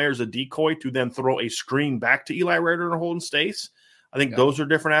Michael Mayer as a decoy to then throw a screen back to Eli Raridan or Holden Stace. I think those are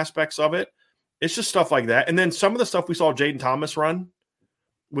different aspects of it. It's just stuff like that. And then some of the stuff we saw Jaden Thomas run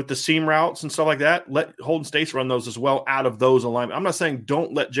with the seam routes and stuff like that, let Holden Stace run those as well out of those alignments. I'm not saying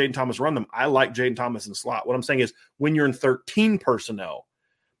don't let Jaden Thomas run them. I like Jaden Thomas in the slot. What I'm saying is when you're in 13 personnel,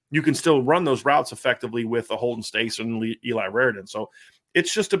 you can still run those routes effectively with a Holden Stace and Eli Raridan. So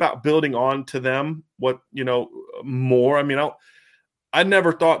it's just about building on to them more. I mean, I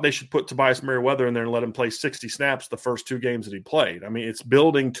never thought they should put Tobias Merriweather in there and let him play 60 snaps the first 2 games that he played. I mean, it's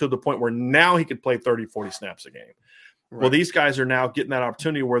building to the point where now he could play 30, 40 snaps a game. Right. Well, these guys are now getting that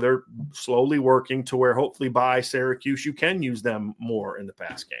opportunity where they're slowly working to where hopefully by Syracuse you can use them more in the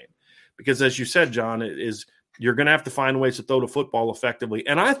pass game. Because as you said, John, you're going to have to find ways to throw the football effectively.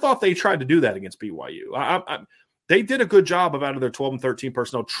 And I thought they tried to do that against BYU. They did a good job of out of their 12 and 13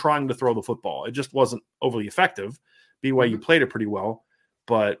 personnel trying to throw the football. It just wasn't overly effective. BYU played it pretty well,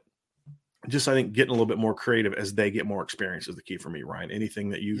 but just I think getting a little bit more creative as they get more experience is the key for me, Ryan. Anything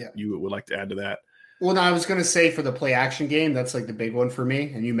that you would like to add to that? Well, no, I was going to say for the play action game, that's like the big one for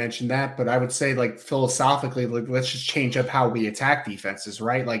me. And you mentioned that, but I would say like philosophically, like, let's just change up how we attack defenses,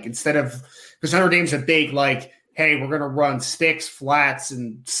 right? Like instead of, because Notre Dame's a big, like, hey, we're going to run sticks, flats,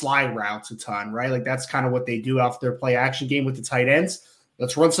 and slide routes a ton, right? Like that's kind of what they do off their play action game with the tight ends.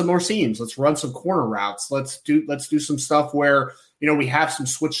 Let's run some more seams. Let's run some corner routes. Let's do some stuff where, we have some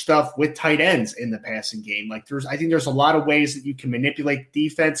switch stuff with tight ends in the passing game. Like I think there's a lot of ways that you can manipulate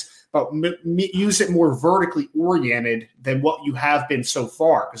defense, but use it more vertically oriented than what you have been so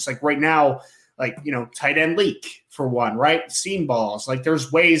far. Because like right now, like, tight end leak for one, right? Seam balls. Like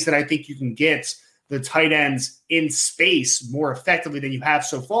there's ways that I think you can get the tight ends in space more effectively than you have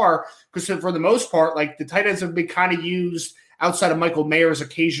so far. Because for the most part, like the tight ends have been kind of used outside of Michael Mayer's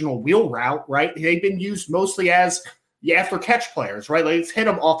occasional wheel route, right? They've been used mostly as after catch players, right? Like let's hit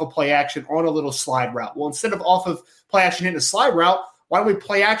them off of play action on a little slide route. Well, instead of off of play action hitting a slide route, why don't we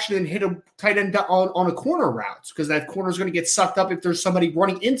play action and hit a tight end on a corner route? Because that corner is going to get sucked up if there's somebody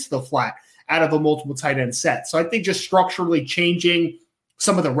running into the flat out of a multiple tight end set. So I think just structurally changing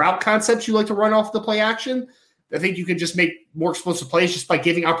some of the route concepts you like to run off the play action, I think you can just make more explosive plays just by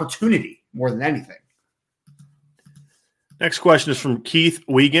giving opportunity more than anything. Next question is from Keith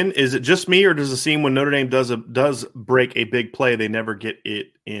Wiegand. Is it just me, or does it seem when Notre Dame does break a big play, they never get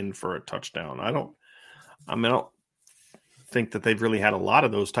it in for a touchdown? I don't think that they've really had a lot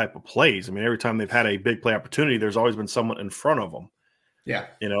of those type of plays. I mean, every time they've had a big play opportunity, there's always been someone in front of them. Yeah,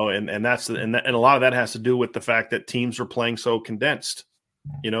 and that's and a lot of that has to do with the fact that teams are playing so condensed.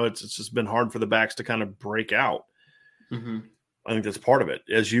 It's just been hard for the backs to kind of break out. Mm-hmm. I think that's part of it.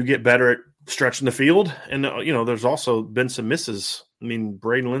 As you get better at stretching the field, and there's also been some misses. I mean,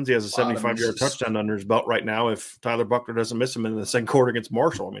 Braden Lindsey has a 75-yard touchdown under his belt right now. If Tyler Buckner doesn't miss him in the second quarter against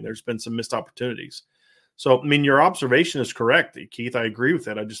Marshall, I mean, there's been some missed opportunities. So, I mean, your observation is correct, Keith. I agree with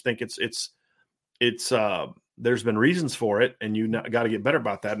it. I just think it's there's been reasons for it, and you got to get better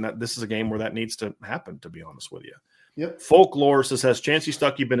about that. And this is a game where that needs to happen, to be honest with you. Yep. Folklore says, has Chancey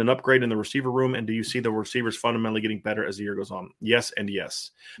Stuckey been an upgrade in the receiver room, and do you see the receivers fundamentally getting better as the year goes on? Yes and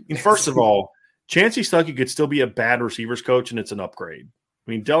yes. I mean, first of all, Chancey Stuckey could still be a bad receivers coach, and it's an upgrade.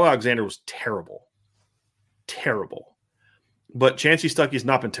 I mean, Del Alexander was terrible. But Chancey Stuckey's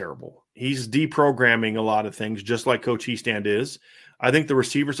not been terrible. He's deprogramming a lot of things, just like Coach Eastand is. I think the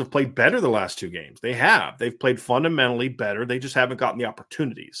receivers have played better the last 2 games. They have. They've played fundamentally better. They just haven't gotten the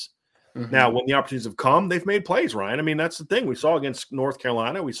opportunities. Mm-hmm. Now, when the opportunities have come, they've made plays, Ryan. I mean, that's the thing. We saw against North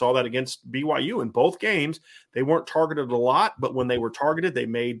Carolina. We saw that against BYU in both games. They weren't targeted a lot, but when they were targeted, they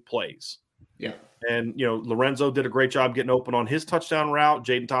made plays. Yeah. And, Lorenzo did a great job getting open on his touchdown route.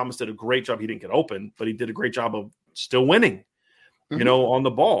 Jaden Thomas did a great job. He didn't get open, but he did a great job of still winning, on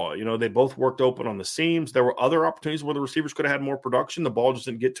the ball. They both worked open on the seams. There were other opportunities where the receivers could have had more production. The ball just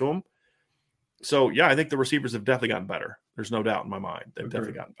didn't get to them. So, yeah, I think the receivers have definitely gotten better. There's no doubt in my mind. They've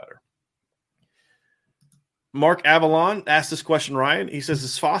definitely gotten better. Mark Avalon asked this question, Ryan. He says,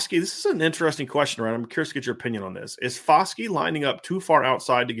 is Foskey, this is an interesting question, Ryan. I'm curious to get your opinion on this. Is Foskey lining up too far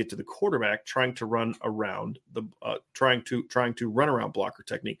outside to get to the quarterback, trying to run around trying to run around blocker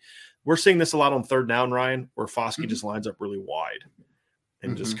technique? We're seeing this a lot on third down, Ryan, where Foskey just lines up really wide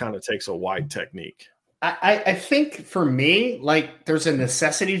and just kind of takes a wide technique. I think for me, like, there's a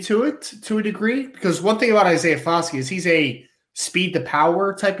necessity to it to a degree, because one thing about Isaiah Foskey is he's a speed to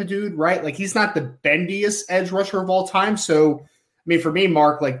power type of dude, right? Like, he's not the bendiest edge rusher of all time. So, I mean, for me,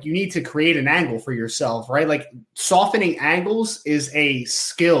 Mark, like, you need to create an angle for yourself, right? Like, softening angles is a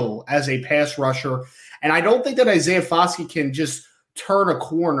skill as a pass rusher. And I don't think that Isaiah Foskey can just turn a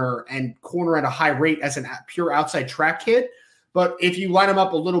corner and corner at a high rate as a pure outside track kid. But if you line him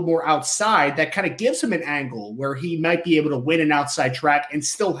up a little more outside, that kind of gives him an angle where he might be able to win an outside track and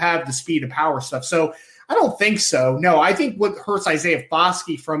still have the speed and power stuff. So I don't think so. No, I think what hurts Isaiah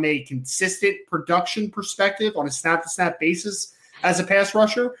Foskey from a consistent production perspective on a snap-to-snap basis as a pass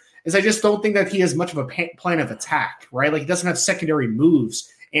rusher is I just don't think that he has much of a plan of attack, right? Like, he doesn't have secondary moves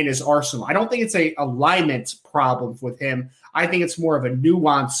in his arsenal. I don't think it's a alignment problem with him. I think it's more of a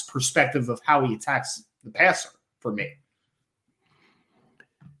nuanced perspective of how he attacks the passer for me.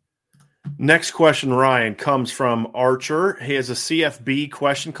 Next question, Ryan, comes from Archer. He has a CFB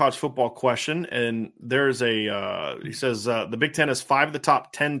question, college football question, and there's he says the Big Ten has 5 of the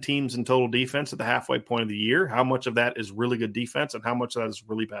top 10 teams in total defense at the halfway point of the year. How much of that is really good defense, and how much of that is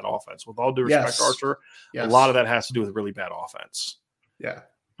really bad offense? With all due respect, Archer, a lot of that has to do with really bad offense. Yeah.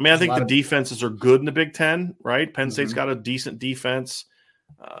 I mean, I think the defenses are good in the Big Ten, right? Penn State's got a decent defense.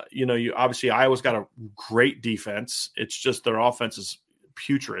 You obviously Iowa's got a great defense. It's just their offense is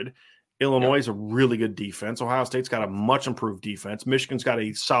putrid. Illinois is a really good defense. Ohio State's got a much improved defense. Michigan's got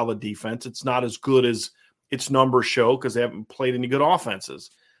a solid defense. It's not as good as its numbers show because they haven't played any good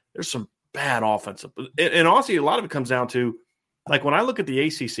offenses. There's some bad offensive. And honestly, a lot of it comes down to, like, when I look at the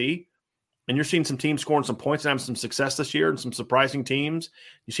ACC and you're seeing some teams scoring some points and having some success this year and some surprising teams.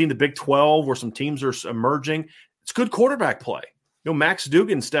 You've seen the Big 12 where some teams are emerging. It's good quarterback play. Max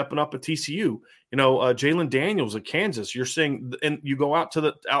Duggan stepping up at TCU. Jalen Daniels at Kansas. You're seeing, and you go out to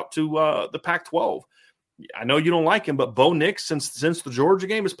the Pac-12. I know you don't like him, but Bo Nix, since the Georgia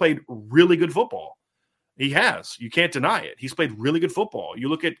game, has played really good football. He has. You can't deny it. He's played really good football. You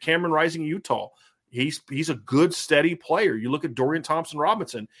look at Cameron Rising, Utah. He's a good, steady player. You look at Dorian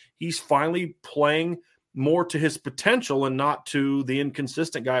Thompson-Robinson. He's finally playing more to his potential and not to the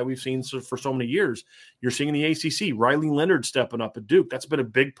inconsistent guy we've seen for so many years. You're seeing in the ACC, Riley Leonard stepping up at Duke. That's been a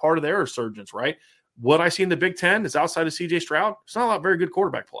big part of their resurgence, right? What I see in the Big Ten is outside of C.J. Stroud, it's not a lot very good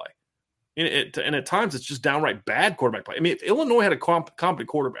quarterback play. And at times it's just downright bad quarterback play. I mean, if Illinois had a competent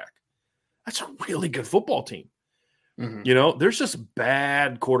quarterback, that's a really good football team. Mm-hmm. There's just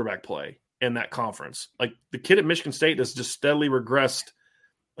bad quarterback play in that conference. Like, the kid at Michigan State has just steadily regressed.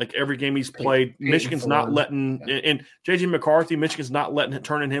 Like, every game he's played, Michigan's not letting – and J.J. McCarthy, Michigan's not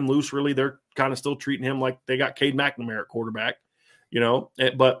turning him loose, really. They're kind of still treating him like they got Cade McNamara at quarterback,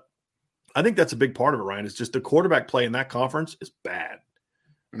 But I think that's a big part of it, Ryan. It's just the quarterback play in that conference is bad.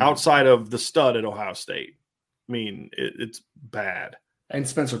 Mm-hmm. Outside of the stud at Ohio State. I mean, it's bad. And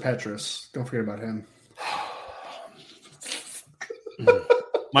Spencer Petras. Don't forget about him.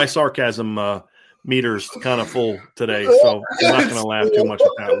 My sarcasm meter's kind of full today, so I'm not going to laugh too much at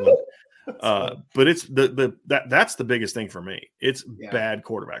that one. But it's that's the biggest thing for me. It's bad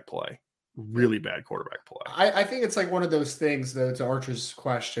quarterback play, really bad quarterback play. I think it's like one of those things, though. To Archer's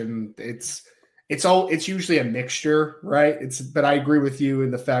question, it's usually a mixture, right? But I agree with you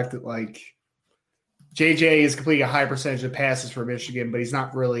in the fact that, like, JJ is completing a high percentage of passes for Michigan, but he's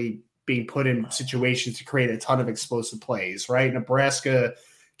not really being put in situations to create a ton of explosive plays, right? Nebraska.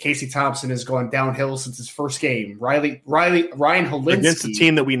 Casey Thompson has gone downhill since his first game. Ryan Helinski. Against a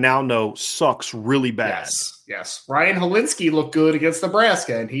team that we now know sucks really bad. Yes. Ryan Helinski looked good against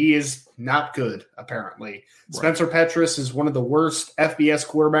Nebraska, and he is not good, apparently. Right. Spencer Petras is one of the worst FBS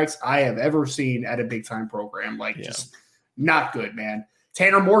quarterbacks I have ever seen at a big-time program. Just not good, man.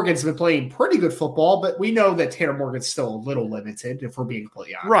 Tanner Morgan's been playing pretty good football, but we know that Tanner Morgan's still a little limited, if we're being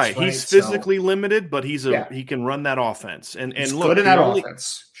completely honest. Right. He's physically limited, but he can run that offense. And he's look, good in that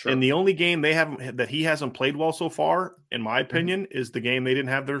offense. Sure. And the only game he hasn't played well so far, in my opinion, is the game they didn't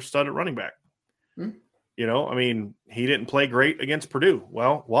have their stud at running back. Mm-hmm. I mean, he didn't play great against Purdue.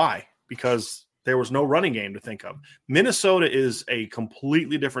 Well, why? Because there was no running game to think of. Minnesota is a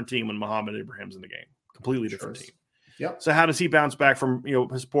completely different team when Muhammad Ibrahim's in the game. Completely different team. Yep. So how does he bounce back from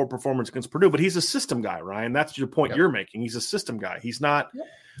his poor performance against Purdue? But he's a system guy, Ryan. That's the point you're making. He's a system guy. He's not. Yep.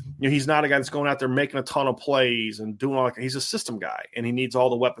 he's not a guy that's going out there making a ton of plays and doing all that. He's a system guy, and he needs all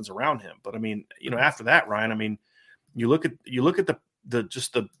the weapons around him. But I mean, after that, Ryan, I mean, you look at the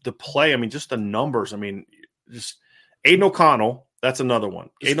play. I mean, just the numbers. I mean, just Aiden O'Connell. That's another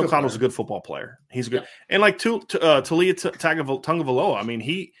one. Aiden O'Connell's a good football player. He's good. Yeah. And like Talia Tagovailoa, I mean,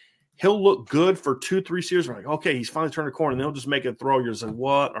 he'll look good for 2-3 series. We're like, okay, he's finally turned the corner, and they'll just make a throw. You're just like,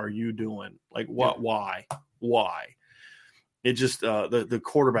 what are you doing? Like, what? Yeah. Why? It just the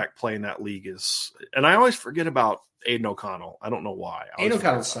quarterback play in that league is, and I always forget about Aiden O'Connell. I don't know why. Aiden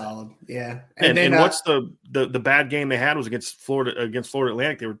O'Connell's solid, yeah. And what's the bad game they had was against Florida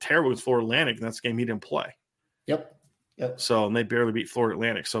Atlantic. They were terrible against Florida Atlantic, and that's the game he didn't play. Yep. So and they barely beat Florida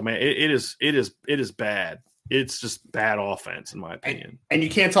Atlantic. So man, it is bad. It's just bad offense in my opinion. And you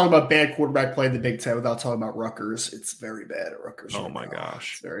can't talk about bad quarterback play in the Big Ten without talking about Rutgers. It's very bad at Rutgers. Oh my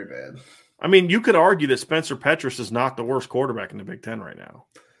gosh, it's very bad. I mean, you could argue that Spencer Petras is not the worst quarterback in the Big Ten right now.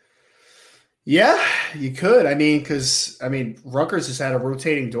 Yeah, you could. I mean, Rutgers has had a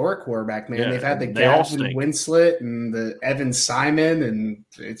rotating door at quarterback, man. They've had the Gavin Winslet and the Evan Simon and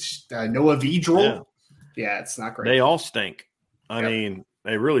it's Noah Vedral. Yeah, it's not great. They all stink. I mean,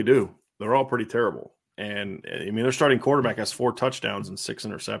 they really do. They're all pretty terrible. And I mean, their starting quarterback has 4 touchdowns and 6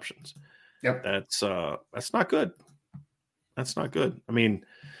 interceptions. Yep, that's not good. That's not good. I mean,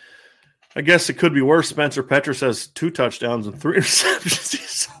 I guess it could be worse. Spencer Petras has 2 touchdowns and 3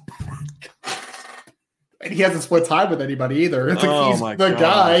 interceptions. And he hasn't split time with anybody either. It's like he's the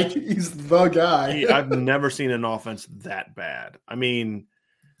guy. He's the guy. I've never seen an offense that bad. I mean,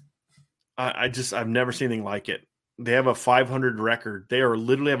 I've never seen anything like it. They have a 500 record. They are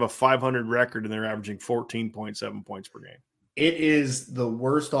literally have a 500 record, and they're averaging 14.7 points per game. It is the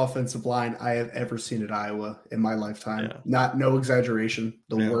worst offensive line I have ever seen at Iowa in my lifetime. Yeah. No exaggeration.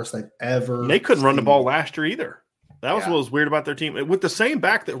 The worst I've ever. They couldn't run the ball last year either. That was what was weird about their team. With the same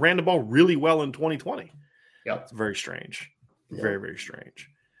back that ran the ball really well in 2020. Yep. It's very strange. Very, very strange.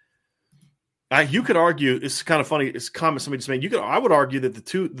 You could argue, it's kind of funny, it's a comment somebody just made. I would argue that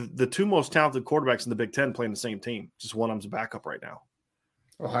the two most talented quarterbacks in the Big Ten play in the same team. Just one of them's a backup right now.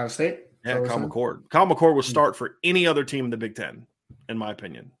 Ohio State? Yeah, Kyle McCord. Kyle McCord will start for any other team in the Big Ten, in my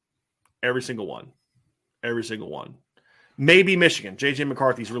opinion. Every single one. Every single one. Maybe Michigan. J.J.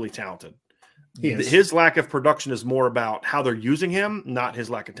 McCarthy's really talented. His lack of production is more about how they're using him, not his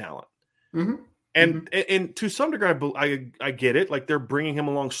lack of talent. Mm-hmm. And to some degree, I get it. Like, they're bringing him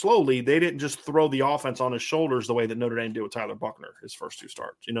along slowly. They didn't just throw the offense on his shoulders the way that Notre Dame did with Tyler Buchner, his first 2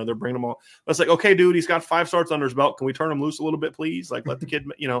 starts. They're bringing him all. It's like, okay, dude, he's got 5 starts under his belt. Can we turn him loose a little bit, please? Like, let the kid,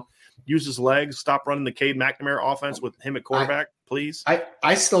 use his legs. Stop running the Cade McNamara offense with him at quarterback, please.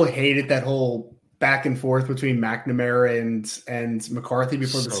 I still hated that whole back and forth between McNamara and McCarthy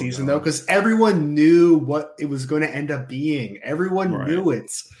before the season, though, because everyone knew what it was going to end up being. Everyone knew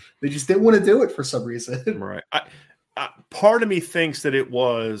it. They just didn't want to do it for some reason. Right. Part of me thinks that it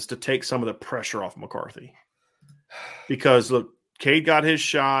was to take some of the pressure off McCarthy. Because, look, Cade got his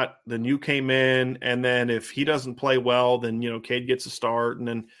shot, then you came in, and then if he doesn't play well, then, Cade gets a start. And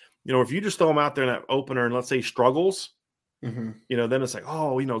then, if you just throw him out there in that opener and let's say he struggles, then it's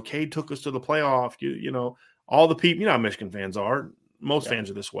like, Cade took us to the playoff. All the people, how Michigan fans are. Most fans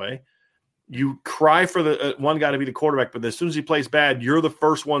are this way. You cry for the one guy to be the quarterback, but as soon as he plays bad, you're the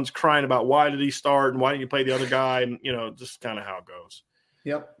first ones crying about why did he start and why didn't you play the other guy, and just kind of how it goes.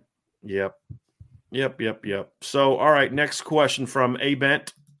 Yep. So, all right, next question from A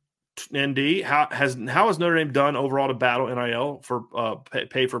Bent ND. How has Notre Dame done overall to battle NIL for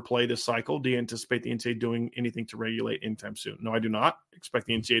pay for play this cycle? Do you anticipate the NCAA doing anything to regulate anytime soon? No, I do not expect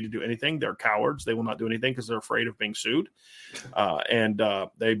the NCAA to do anything. They're cowards. They will not do anything because they're afraid of being sued. And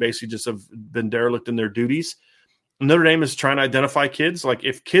they basically just have been derelict in their duties. Notre Dame is trying to identify kids. Like,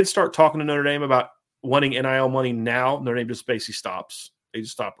 if kids start talking to Notre Dame about wanting NIL money now, Notre Dame just basically stops. They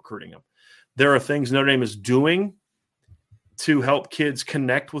just stop recruiting them. There are things Notre Dame is doing to help kids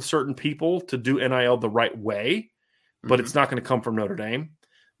connect with certain people to do NIL the right way, but it's not going to come from Notre Dame.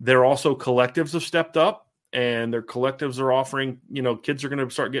 There are also collectives have stepped up, and their collectives are offering, kids are going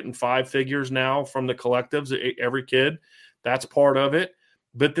to start getting 5 figures now from the collectives, every kid. That's part of it.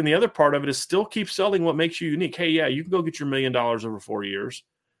 But then the other part of it is still keep selling what makes you unique. Hey, yeah, you can go get your $1 million over 4 years,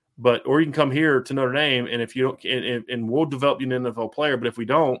 or you can come here to Notre Dame, and if you don't, and we'll develop you an NFL player, but if we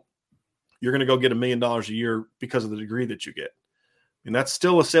don't, you're going to go get $1 million a year because of the degree that you get. And that's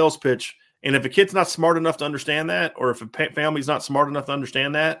still a sales pitch. And if a kid's not smart enough to understand that, or if a family's not smart enough to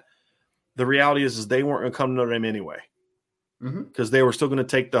understand that, the reality is they weren't going to come to Notre Dame anyway, because they were still going to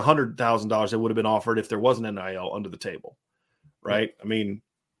take the $100,000 that would have been offered if there wasn't NIL under the table, right? I mean,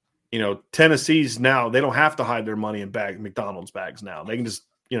 Tennessee's now, they don't have to hide their money in McDonald's bags now. They can just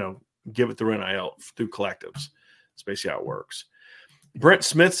give it through NIL, through collectives. That's basically how it works. Brent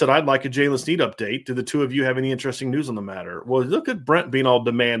Smith said, I'd like a Jalen Snead update. Do the two of you have any interesting news on the matter? Well, look at Brent being all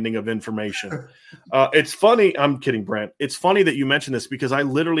demanding of information. It's funny. I'm kidding, Brent. It's funny that you mentioned this because I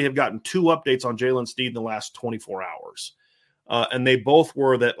literally have gotten 2 updates on Jalen Snead in the last 24 hours. And they both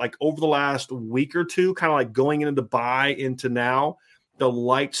were that, like, over the last week or two, kind of like going into the bye into now, the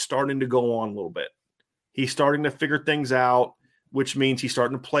light's starting to go on a little bit. He's starting to figure things out, which means he's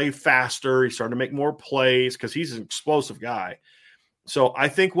starting to play faster. He's starting to make more plays because he's an explosive guy. So I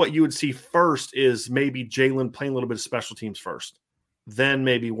think what you would see first is maybe Jalen playing a little bit of special teams first, then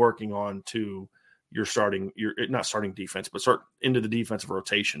maybe working on to your not starting defense, but start into the defensive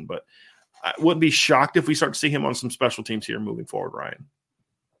rotation. But I wouldn't be shocked if we start to see him on some special teams here moving forward, Ryan.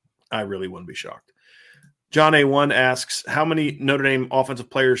 I really wouldn't be shocked. John A1 asks, how many Notre Dame offensive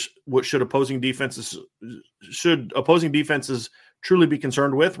players should opposing defenses truly be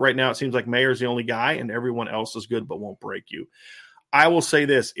concerned with? Right now, it seems like Mayer's the only guy, and everyone else is good but won't break you. I will say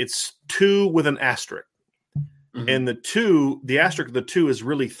this. It's 2 with an asterisk. Mm-hmm. And the asterisk of the 2 is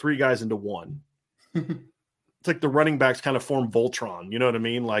really 3 guys into 1. It's like the running backs kind of form Voltron. You know what I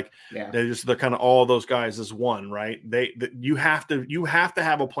mean? Like they're kind of all those guys as one, right? You have to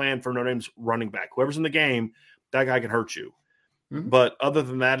have a plan for Notre Dame's running back. Whoever's in the game, that guy can hurt you. Mm-hmm. But other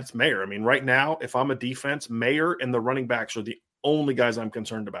than that, it's Mayer. I mean, right now, if I'm a defense, Mayer and the running backs are the only guys I'm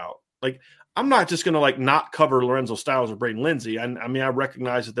concerned about. Like, I'm not just going to not cover Lorenzo Styles or Braden Lindsey. I mean, I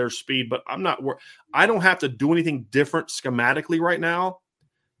recognize that there's speed, but I don't have to do anything different schematically right now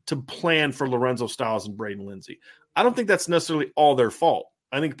to plan for Lorenzo Styles and Braden Lindsey. I don't think that's necessarily all their fault.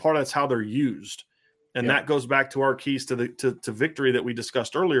 I think part of that's how they're used. And that goes back to our keys to victory that we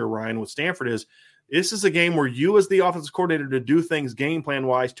discussed earlier, Ryan, with Stanford is this is a game where you as the offensive coordinator to do things game plan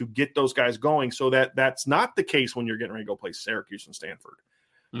wise to get those guys going so that that's not the case when you're getting ready to go play Syracuse and Stanford.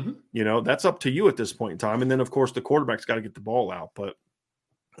 Mm-hmm. That's up to you at this point in time. And then, of course, the quarterback's got to get the ball out. But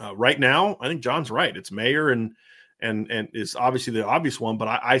right now, I think John's right. It's Mayer and is obviously the obvious one, but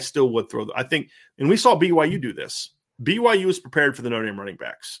I still would throw – I think – and we saw BYU do this. BYU was prepared for the Notre Dame running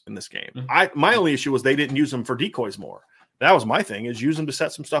backs in this game. Mm-hmm. My only issue was they didn't use them for decoys more. That was my thing, is use them to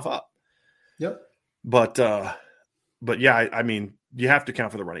set some stuff up. Yep. But yeah, I mean, you have to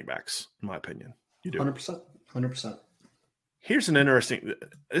count for the running backs, in my opinion. You do. 100%. Here's an interesting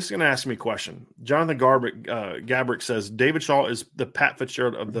 – this is going to ask me a question. Jonathan Gabrick says, David Shaw is the Pat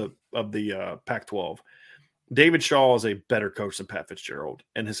Fitzgerald of the Pac-12. David Shaw is a better coach than Pat Fitzgerald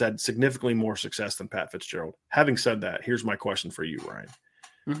and has had significantly more success than Pat Fitzgerald. Having said that, here's my question for you, Ryan.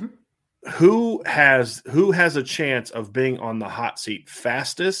 Mm-hmm. Who has a chance of being on the hot seat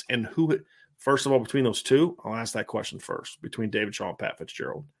fastest, and who – first of all, between those two, I'll ask that question first, between David Shaw and Pat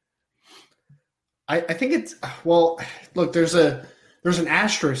Fitzgerald. I think it's – well, look, there's an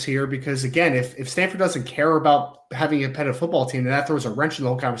asterisk here because, again, if Stanford doesn't care about having a competitive football team, then that throws a wrench in the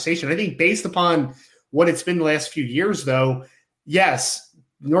whole conversation. I think based upon what it's been the last few years, though, yes,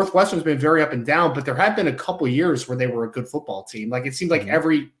 Northwestern's been very up and down, but there have been a couple of years where they were a good football team. Like, it seemed like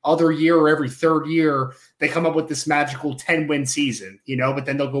every other year or every third year they come up with this magical 10-win season, but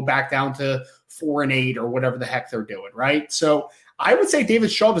then they'll go back down to 4-8 or whatever the heck they're doing, right? So I would say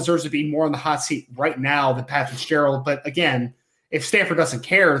David Shaw deserves to be more on the hot seat right now than Pat Fitzgerald. But again, if Stanford doesn't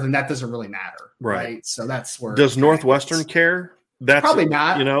care, then that doesn't really matter, right? So that's where. Does Northwestern care? That's probably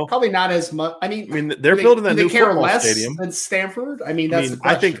not. Probably not as much. I mean, they're building that new football stadium than Stanford. I mean, that's.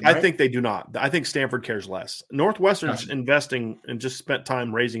 I think they do not. I think Stanford cares less. Northwestern's investing and just spent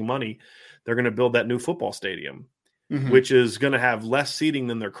time raising money. They're going to build that new football stadium, which is going to have less seating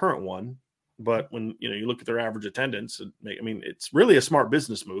than their current one. But when you look at their average attendance, it's really a smart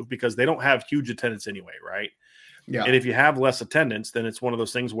business move because they don't have huge attendance anyway, right? Yeah. And if you have less attendance, then it's one of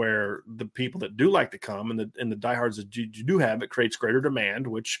those things where the people that do like to come and the diehards that you do have, it creates greater demand,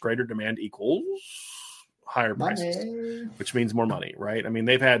 which greater demand equals higher prices, which means more money, right? I mean,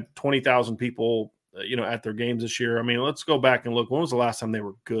 they've had 20,000 people, at their games this year. I mean, let's go back and look. When was the last time they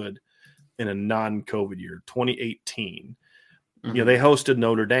were good in a non-COVID year? 2018. Mm-hmm. They hosted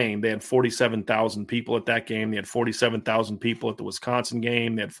Notre Dame. They had 47,000 people at that game. They had 47,000 people at the Wisconsin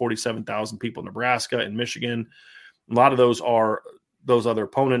game. They had 47,000 people in Nebraska and Michigan. A lot of those are those other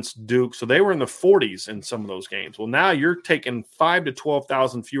opponents, Duke. So they were in the 40s in some of those games. Well, now you're taking 5,000 to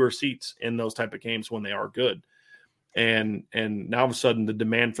 12,000 fewer seats in those type of games when they are good. And now all of a sudden the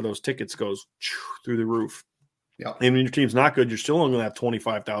demand for those tickets goes through the roof. Yeah. And when your team's not good, you're still only going to have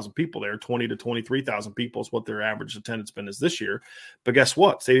 25,000 people there. 20 to 23,000 people is what their average attendance been is this year. But guess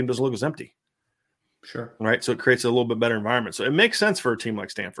what? Stadium doesn't look as empty. Sure. Right. So it creates a little bit better environment. So it makes sense for a team like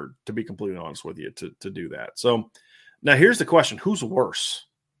Stanford, to be completely honest with you, to do that. So now here's the question. Who's worse?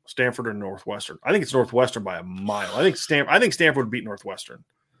 Stanford or Northwestern? I think it's Northwestern by a mile. I think Stanford would beat Northwestern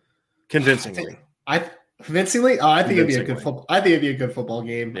convincingly. Convincingly? Oh, I think it'd be a good football. I think it'd be a good football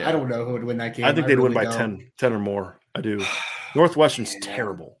game. Yeah. I don't know who would win that game. I think they'd win by 10 or more. I do. Northwestern's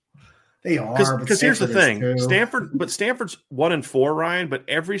terrible. They are. Because here's the thing. Stanford's 1-4, Ryan, but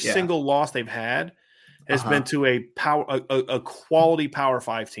every single loss they've had has been to a quality Power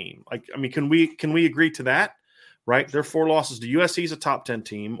 5 team. Like, I mean, can we agree to that? Right? Their 4 losses to USC's a top 10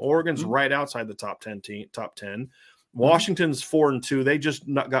 team. Oregon's right outside the top 10. Washington's 4-2. They just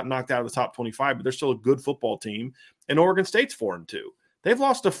got knocked out of the top 25, but they're still a good football team. And Oregon State's 4-2. They've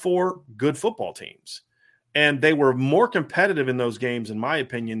lost to 4 good football teams, and they were more competitive in those games, in my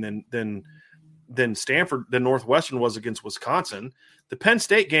opinion, than Northwestern was against Wisconsin. The Penn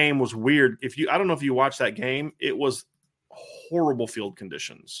State game was weird. I don't know if you watched that game. It was horrible field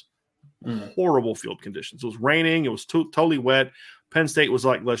conditions. Horrible field conditions. It was raining. It was totally wet. Penn State was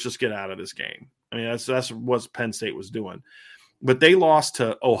like, let's just get out of this game. I mean, that's what Penn State was doing. But they lost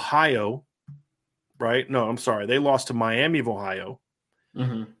to Ohio, right? No, I'm sorry. They lost to Miami of Ohio.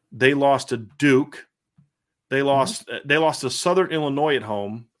 They lost to Duke. They lost to Southern Illinois at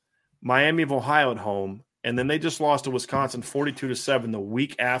home, Miami of Ohio at home, and then they just lost to Wisconsin 42-7 the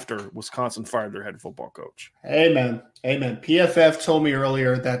week after Wisconsin fired their head football coach. Amen. PFF told me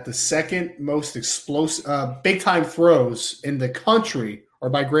earlier that the second most explosive big-time throws in the country are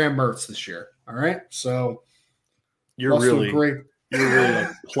by Graham Mertz this year. All right? So you're really like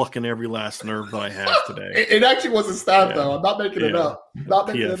plucking every last nerve that I have today. It actually was a stat, though. I'm not making it up.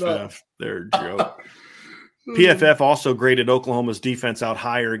 PFF, they're a joke. PFF also graded Oklahoma's defense out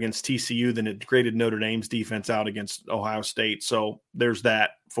higher against TCU than it graded Notre Dame's defense out against Ohio State. So there's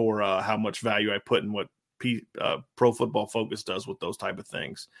that for how much value I put in what Pro Football Focus does with those type of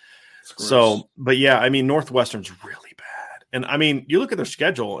things. So, but yeah, I mean, Northwestern's really bad. And I mean, you look at their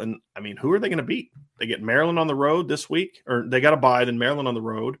schedule, and I mean, who are they going to beat? They get Maryland on the road this week, or they got a bye, then Maryland on the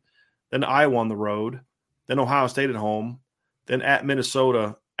road, then Iowa on the road, then Ohio State at home, then at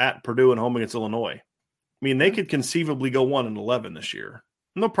Minnesota, at Purdue, and home against Illinois. I mean, they could conceivably go 1-11 this year.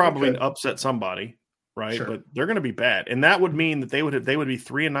 And they'll probably upset somebody, right? Sure. But they're going to be bad, and that would mean that they would be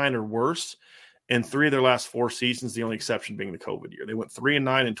 3-9 or worse in 3 of their last 4 seasons. The only exception being the COVID year. They went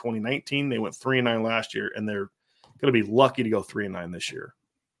 3-9 in 2019. They went 3-9 last year, and they're going to be lucky to go 3-9 this year.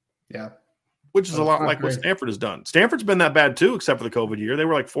 Yeah, which is a lot like what Stanford has done. Stanford's been that bad too, except for the COVID year. They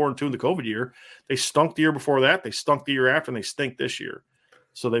were like 4-2 in the COVID year. They stunk the year before that. They stunk the year after, and they stink this year.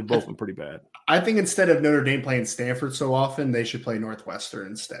 So they've both been pretty bad. I think instead of Notre Dame playing Stanford so often, they should play Northwestern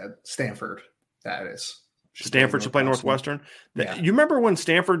instead. Stanford, that is. Stanford should play Northwestern. Yeah. You remember when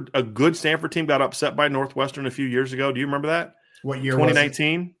a good Stanford team got upset by Northwestern a few years ago? Do you remember that? What year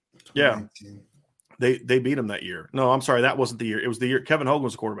 2019? was it? 2019. Yeah. They beat them that year. No, I'm sorry. That wasn't the year. It was the year Kevin Hogan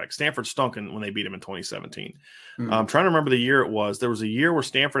was the quarterback. Stanford stunk when they beat him in 2017. I'm trying to remember the year it was. There was a year where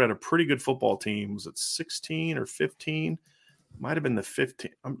Stanford had a pretty good football team. Was it 16 or 15? Might have been the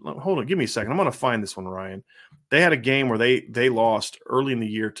 15. Hold on. Give me a second. I'm going to find this one, Ryan. They had a game where they lost early in the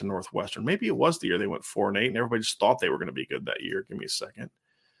year to Northwestern. Maybe it was the year they went 4-8, and everybody just thought they were going to be good that year. Give me a second.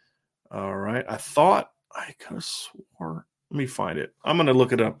 All right. I thought I could have swore. Let me find it. I'm going to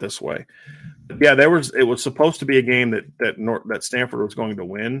look it up this way. Yeah, it was supposed to be a game that Stanford was going to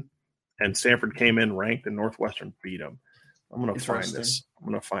win, and Stanford came in ranked, and Northwestern beat them. I'm going to find this.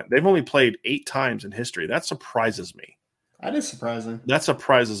 They've only played 8 times in history. That surprises me. That is surprising. That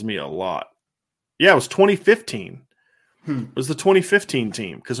surprises me a lot. Yeah, it was 2015. It was the 2015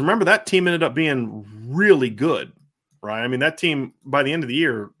 team. Because remember, that team ended up being really good, right? I mean, that team, by the end of the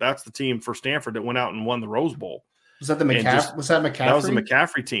year, that's the team for Stanford that went out and won the Rose Bowl. Was that McCaffrey? That was the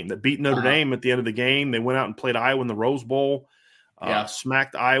McCaffrey team that beat Notre Dame at the end of the game. They went out and played Iowa in the Rose Bowl,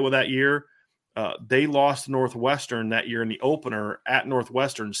 smacked Iowa that year. They lost to Northwestern that year in the opener at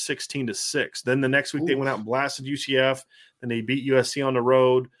Northwestern 16-6. Then the next week they went out and blasted UCF. Then they beat USC on the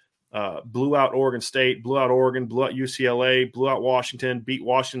road, blew out Oregon State, blew out Oregon, blew out UCLA, blew out Washington, beat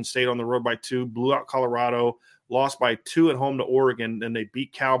Washington State on the road by 2, blew out Colorado, lost by 2 at home to Oregon. Then they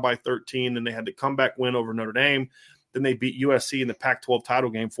beat Cal by 13. Then they had the comeback win over Notre Dame. Then they beat USC in the Pac-12 title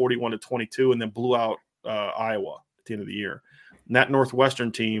game 41-22, and then blew out Iowa at the end of the year. And that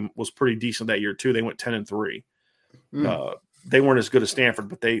Northwestern team was pretty decent that year too. They went 10-3. They weren't as good as Stanford,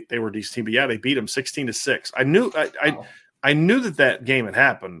 but they were a decent team. But yeah, they beat them 16-6. I knew that game had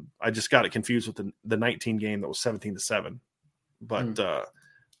happened. I just got it confused with the 19 game that was 17-7. But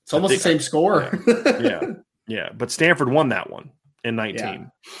it's almost the same score. Yeah. But Stanford won that one in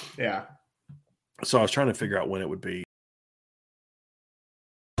 19. Yeah. So I was trying to figure out when it would be.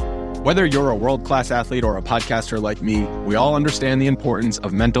 Whether you're a world-class athlete or a podcaster like me, we all understand the importance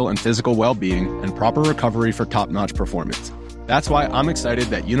of mental and physical well-being and proper recovery for top-notch performance. That's why I'm excited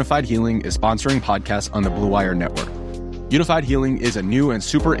that Unified Healing is sponsoring podcasts on the Blue Wire Network. Unified Healing is a new and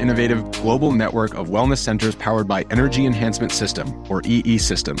super innovative global network of wellness centers powered by Energy Enhancement System, or EE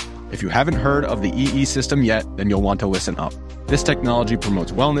System. If you haven't heard of the EE System yet, then you'll want to listen up. This technology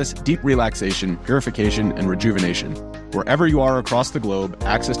promotes wellness, deep relaxation, purification, and rejuvenation. Wherever you are across the globe,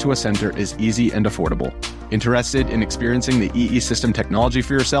 access to a center is easy and affordable. Interested in experiencing the EE System technology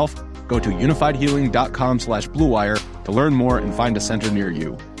for yourself? Go to unifiedhealing.com/bluewire to learn more and find a center near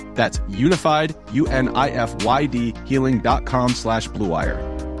you. That's unified, UNIFYD,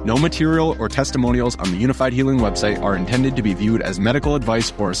 healing.com/bluewire. No material or testimonials on the Unified Healing website are intended to be viewed as medical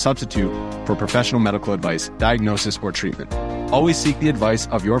advice or a substitute for professional medical advice, diagnosis, or treatment. Always seek the advice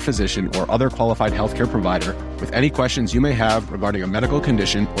of your physician or other qualified healthcare provider with any questions you may have regarding a medical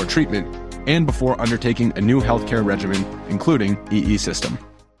condition or treatment and before undertaking a new healthcare regimen, including EE System.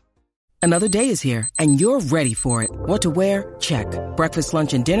 Another day is here, and you're ready for it. What to wear? Check. Breakfast,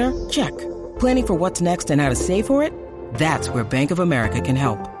 lunch, and dinner? Check. Planning for what's next and how to save for it? That's where Bank of America can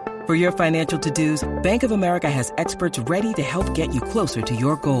help. For your financial to-dos, Bank of America has experts ready to help get you closer to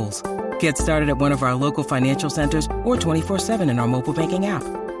your goals. Get started at one of our local financial centers or 24/7 in our mobile banking app.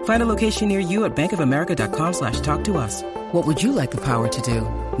 Find a location near you at bankofamerica.com/talktous. What would you like the power to do?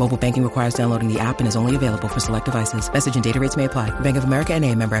 Mobile banking requires downloading the app and is only available for select devices. Message and data rates may apply. Bank of America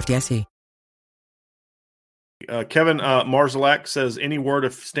NA, member FDIC. Kevin Marzalek says, any word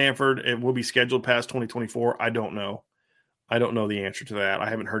of Stanford, it will be scheduled past 2024? I don't know. I don't know the answer to that. I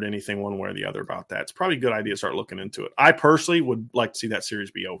haven't heard anything one way or the other about that. It's probably a good idea to start looking into it. I personally would like to see that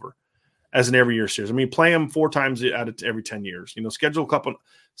series be over as an every year series. I mean, play them 4 times out of every 10 years. You know, schedule a couple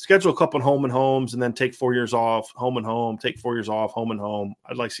home and homes, and then take 4 years off, home and home, take 4 years off, home and home.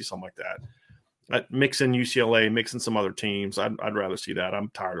 I'd like to see something like that. Mix in UCLA, mix in some other teams. I'd rather see that. I'm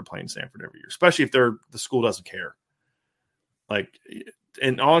tired of playing Stanford every year, especially if the school doesn't care. Like,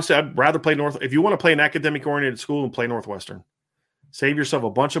 and honestly, I'd rather play North. If you want to play an academic-oriented school, and play Northwestern. Save yourself a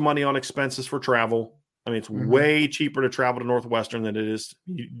bunch of money on expenses for travel. I mean, it's way cheaper to travel to Northwestern than it is.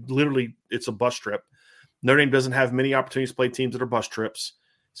 Literally, it's a bus trip. Notre Dame doesn't have many opportunities to play teams that are bus trips.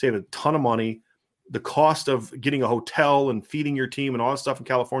 Save a ton of money. The cost of getting a hotel and feeding your team and all that stuff in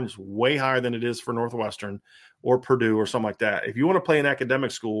California is way higher than it is for Northwestern or Purdue or something like that. If you want to play an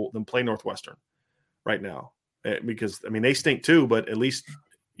academic school, then play Northwestern right now, because, I mean, they stink too, but at least,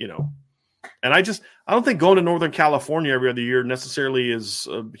 you know. And I don't think going to Northern California every other year necessarily is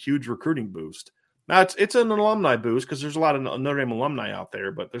a huge recruiting boost. Now, it's an alumni boost because there's a lot of Notre Dame alumni out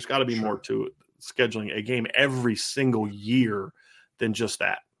there, but there's got to be more to it, scheduling a game every single year than just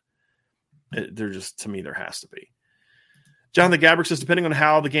that. To me, there has to be. Jonathan Gabrick says, depending on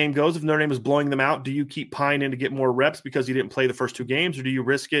how the game goes, if Notre Dame is blowing them out, do you keep Pine in to get more reps because he didn't play the first 2 games, or do you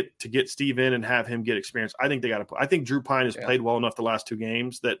risk it to get Steve in and have him get experience? I think they got to. I think Drew Pine has played well enough the last 2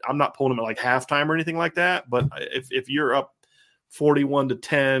 games that I'm not pulling him at like halftime or anything like that. But if you're up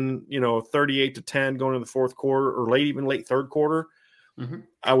 41-10, 38-10 going into the fourth quarter or late third quarter,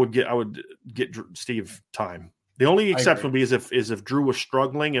 I would get Steve time. The only exception would be is if Drew was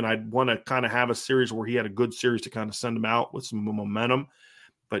struggling, and I'd want to kind of have a series where he had a good series to kind of send him out with some momentum.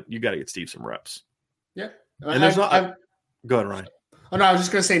 But you got to get Steve some reps. Yeah, and there's not. Go ahead, Ryan. Oh no, I was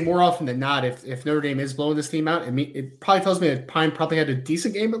just going to say, more often than not, if Notre Dame is blowing this team out, it probably tells me that Pine probably had a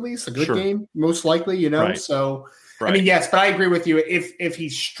decent game, at least a good game, most likely. Right. So I mean, yes, but I agree with you. If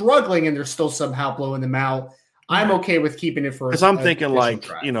he's struggling and they're still somehow blowing them out, I'm okay with keeping it for. Because I'm thinking like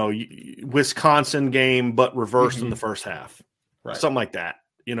drive. Wisconsin game, but reversed in the first half, something like that.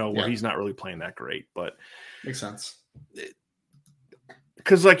 Where he's not really playing that great, but makes sense.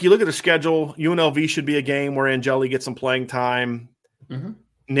 Because like you look at the schedule, UNLV should be a game where Angeli gets some playing time.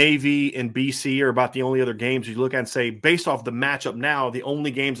 Navy and BC are about the only other games you look at and say, based off the matchup now, the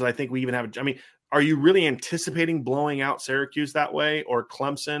only games that I think we even have. I mean, are you really anticipating blowing out Syracuse that way, or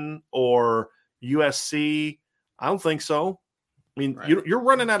Clemson, or USC? I don't think so. I mean, you're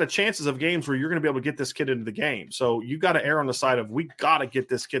running out of chances of games where you're going to be able to get this kid into the game. So you got to err on the side of, we got to get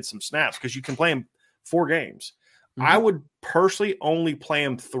this kid some snaps, because you can play him 4 games. I would personally only play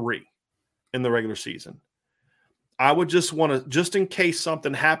him 3 in the regular season. I would just want to, just in case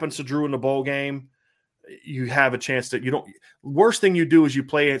something happens to Drew in the bowl game, you have a chance that you don't. Worst thing you do is you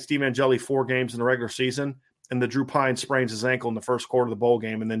play Steve Angeli 4 games in the regular season, and the Drew Pine sprains his ankle in the first quarter of the bowl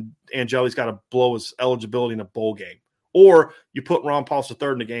game, and then Angeli's got to blow his eligibility in a bowl game. Or you put Ron Paulson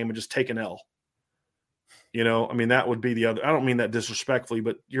III in the game and just take an L. I mean, that would be the other. I don't mean that disrespectfully,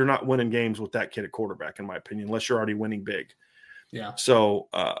 but you're not winning games with that kid at quarterback, in my opinion, unless you're already winning big. Yeah. So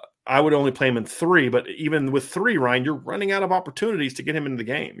I would only play him in 3, but even with 3, Ryan, you're running out of opportunities to get him into the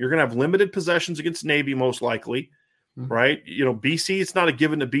game. You're going to have limited possessions against Navy, most likely, right? BC, it's not a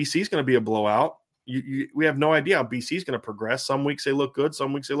given that BC is going to be a blowout. We have no idea how BC is going to progress. Some weeks they look good.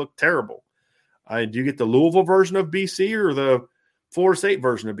 Some weeks they look terrible. Do you get the Louisville version of BC or the Florida State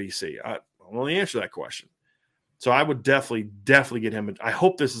version of BC? I don't know the answer to that question. So I would definitely get him. I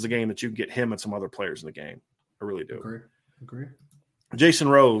hope this is a game that you can get him and some other players in the game. I really do. Agree. Jason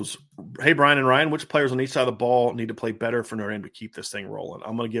Rose. Hey, Brian and Ryan, which players on each side of the ball need to play better for Notre Dame to keep this thing rolling?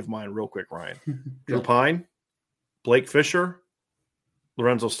 I'm going to give mine real quick, Ryan. Drew Pine, Blake Fisher,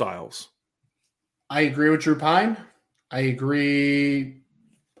 Lorenzo Styles. I agree with Drew Pine. I agree.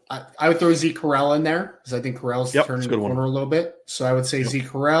 I would throw Zeke Correll in there because I think Correll's turning the corner a little bit. So I would say Zeke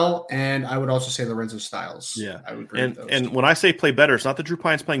Correll, and I would also say Lorenzo Styles. Yeah. I would agree with those. And when I say play better, it's not that Drew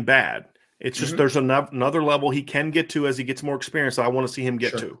Pine's playing bad. It's just there's another level he can get to as he gets more experience that I want to see him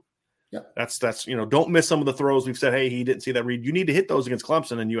get to. Yep. That's don't miss some of the throws we've said, hey, he didn't see that read. You need to hit those against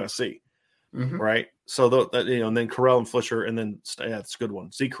Clemson and USC. Right? So and then Correll and Fisher, and then that's a good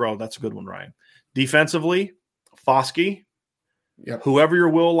one. Zeke Correll, that's a good one, Ryan. Defensively, Foskey, whoever your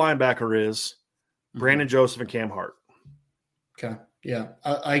will linebacker is, Brandon Joseph and Cam Hart. Okay. Yeah.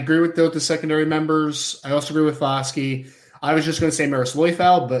 I agree with the secondary members. I also agree with Foskey. I was just going to say Maris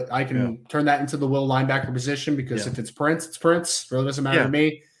Loifel, but I can turn that into the will linebacker position because if it's Prince, it's Prince. It really doesn't matter to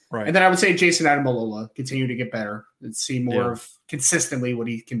me. Right. And then I would say Jason Adamalola, continue to get better and see more of consistently what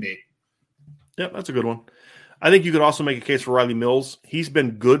he can be. Yep, that's a good one. I think you could also make a case for Riley Mills. He's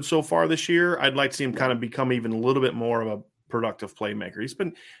been good so far this year. I'd like to see him kind of become even a little bit more of a productive playmaker.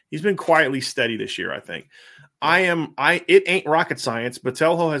 He's been quietly steady this year, I think. It ain't rocket science, but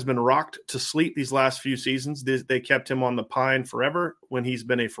Telho has been rocked to sleep these last few seasons. They kept him on the pine forever when he's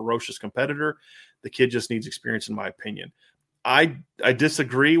been a ferocious competitor. The kid just needs experience, in my opinion. I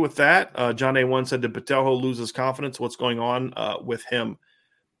disagree with that. John A1 said, did Patelho lose his confidence? What's going on with him?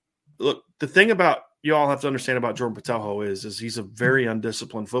 Look, the thing about you all have to understand about Jordan Patelho is he's a very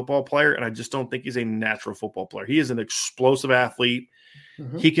undisciplined football player, and I just don't think he's a natural football player. He is an explosive athlete.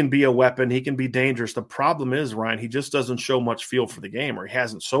 He can be a weapon. He can be dangerous. The problem is, Ryan, he just doesn't show much feel for the game, or he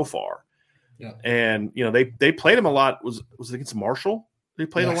hasn't so far. Yeah. And, they played him a lot. Was it against Marshall? They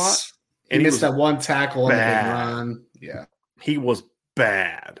played a lot? And he missed that one tackle on the run. Yeah. He was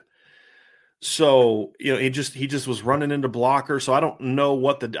bad. So, he just was running into blockers. So I don't know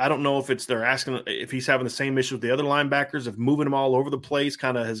I don't know if they're asking if he's having the same issue with the other linebackers, if moving him all over the place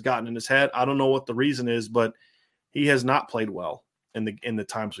kind of has gotten in his head. I don't know what the reason is, but he has not played well in the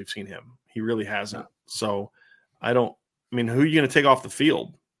times we've seen him. He really hasn't. So who are you going to take off the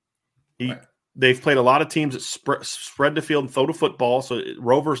field? They've played a lot of teams that spread the field and throw the football. So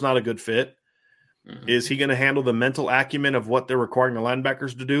Rover's not a good fit. Is he going to handle the mental acumen of what they're requiring the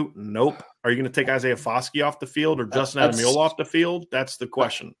linebackers to do? Nope. Are you going to take Isaiah Foskey off the field or Justin Adamiola off the field? That's the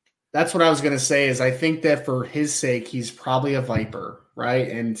question. That's what I was going to say is I think that for his sake, he's probably a Viper, right?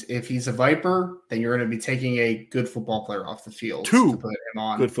 And if he's a Viper, then you're going to be taking a good football player off the field. Two to put him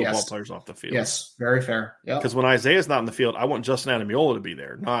on. Good football players off the field. Yes, very fair. Because when Isaiah's not in the field, I want Justin Adamiola to be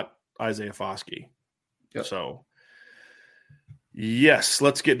there, not Isaiah Foskey. Yep. So, yes,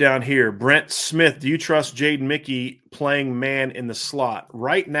 let's get down here. Brent Smith, do you trust Jaden Mickey playing man in the slot?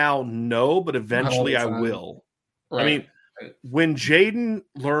 Right now, no, but eventually I will. Right. I mean, when Jaden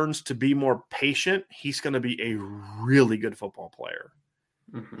learns to be more patient, he's going to be a really good football player.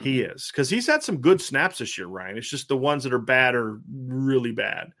 He is. Because he's had some good snaps this year, Ryan. It's just the ones that are bad are really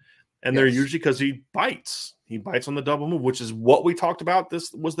bad. And they're usually because he bites. He bites on the double move, which is what we talked about.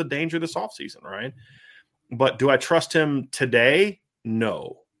 This was the danger this offseason, right? But do I trust him today?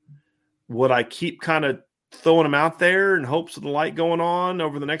 No. Would I keep kind of throwing him out there in hopes of the light going on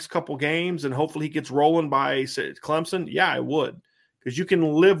over the next couple games and hopefully he gets rolling by Clemson? Yeah, I would. Because you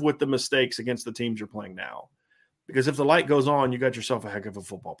can live with the mistakes against the teams you're playing now. Because if the light goes on, you got yourself a heck of a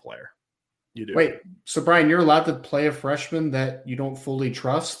football player. You do. Wait, so Brian, you're allowed to play a freshman that you don't fully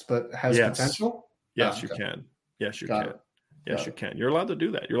trust but has potential? Yes, you can. Yes, you can. Yes, you can. You're allowed to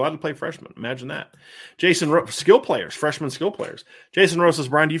do that. You're allowed to play freshmen. Imagine that. Freshman skill players. Jason Rose says,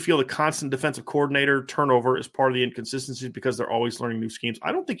 Brian, do you feel the constant defensive coordinator turnover is part of the inconsistencies because they're always learning new schemes?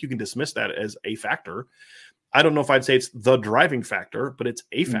 I don't think you can dismiss that as a factor. I don't know if I'd say it's the driving factor, but it's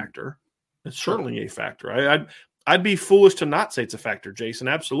a factor. It's certainly a factor. I'd be foolish to not say it's a factor, Jason.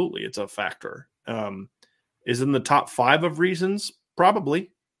 Absolutely, it's a factor. Is it in the top 5 of reasons?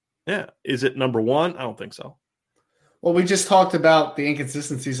 Probably. Yeah. Is it number 1? I don't think so. Well, we just talked about the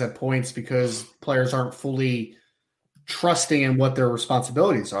inconsistencies at points because players aren't fully trusting in what their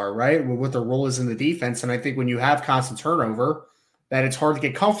responsibilities are, right? What their role is in the defense. And I think when you have constant turnover, that it's hard to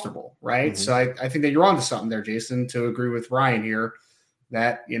get comfortable, right? Mm-hmm. So I think that you're onto something there, Jason, to agree with Ryan here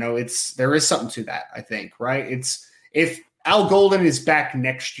that, there is something to that, I think, right? If Al Golden is back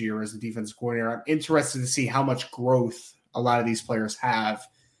next year as the defensive coordinator, I'm interested to see how much growth a lot of these players have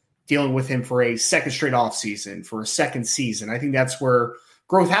dealing with him for a second straight offseason, for a second season. I think that's where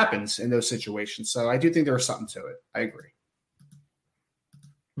growth happens in those situations. So I do think there's something to it. I agree.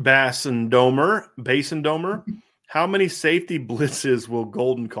 Basin Domer, how many safety blitzes will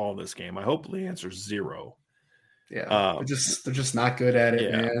Golden call this game? I hope the answer is 0. Yeah, they're just not good at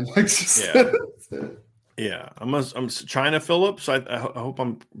it, man. Yeah. I'm China Phillips. I hope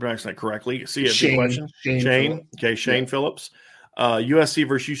I'm pronouncing that correctly. See it. Shane, Question. Shane. Okay, Shane Phillips. USC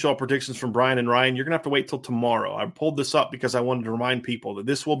versus Utah predictions from Brian and Ryan. You're gonna have to wait till tomorrow. I pulled this up because I wanted to remind people that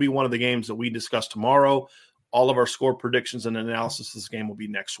this will be one of the games that we discuss tomorrow. All of our score predictions and analysis of this game will be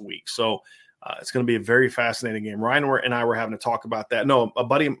next week. So it's going to be a very fascinating game. Ryan and I were having to talk about that. No, a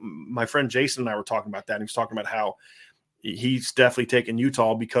buddy, my friend Jason and I were talking about that. And he was talking about how he's definitely taken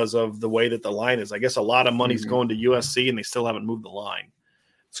Utah because of the way that the line is. I guess a lot of money's going to USC and they still haven't moved the line.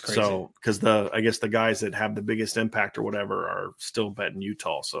 It's crazy. So, because I guess the guys that have the biggest impact or whatever are still betting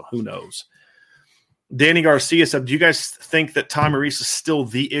Utah. So who knows? Danny Garcia said, do you guys think that Tommy Rees is still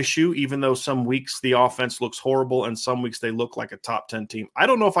the issue, even though some weeks the offense looks horrible and some weeks they look like a top 10 team? I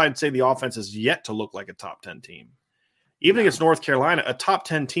don't know if I'd say the offense is yet to look like a top 10 team. Even against North Carolina, a top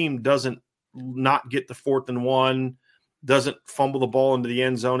 10 team doesn't not get the 4th and 1, doesn't fumble the ball into the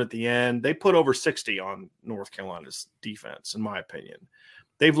end zone at the end. They put over 60 on North Carolina's defense, in my opinion.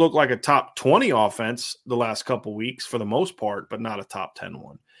 They've looked like a top 20 offense the last couple weeks for the most part, but not a top 10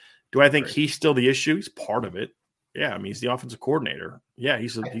 one. Do I think he's still the issue? He's part of it. Yeah, I mean, he's the offensive coordinator. Yeah,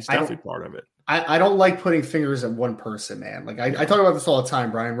 he's definitely part of it. I don't like putting fingers at one person, man. Like I talk about this all the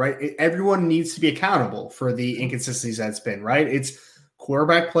time, Brian, right? Everyone needs to be accountable for the inconsistencies that's been, right? It's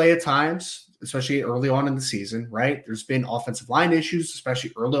quarterback play at times, especially early on in the season, right? There's been offensive line issues,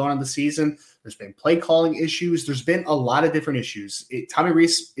 especially early on in the season. There's been play calling issues. There's been a lot of different issues. Tommy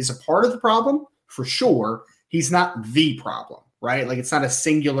Rees is a part of the problem, for sure. He's not the problem. Right? Like it's not a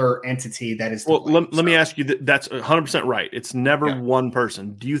singular entity that is. Well, let me ask you that's 100% right. It's never one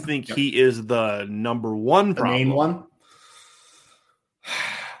person. Do you think he is the number one problem? The main one?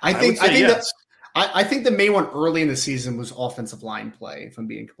 I think the main one early in the season was offensive line play, if I'm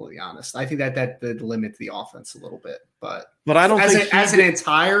being completely honest. I think that did limit the offense a little bit. But I don't think as an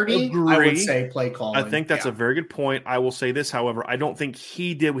entirety, I would say play calling. I think that's a very good point. I will say this, however, I don't think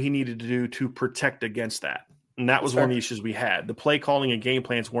he did what he needed to do to protect against that. And that was one of the issues we had. The play calling and game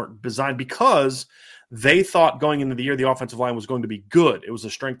plans weren't designed because they thought going into the year the offensive line was going to be good. It was a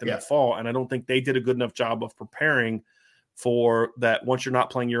strength in the fall, and I don't think they did a good enough job of preparing for that once you're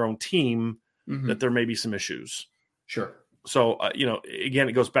not playing your own team, that there may be some issues. Sure. So, again,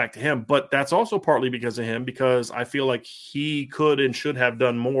 it goes back to him. But that's also partly because of him, because I feel like he could and should have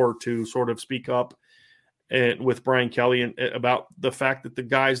done more to sort of speak up with Brian Kelly about the fact that the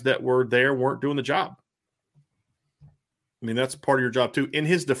guys that were there weren't doing the job. I mean, that's part of your job, too. In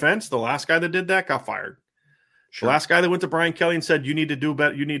his defense, the last guy that did that got fired. Sure. The last guy that went to Brian Kelly and said, you need to do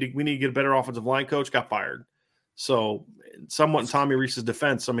better, we need to get a better offensive line coach, got fired. So somewhat in Tommy Rees's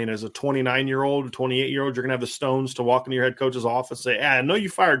defense, I mean, as a 29-year-old, 28-year-old, you're going to have the stones to walk into your head coach's office and say, I know you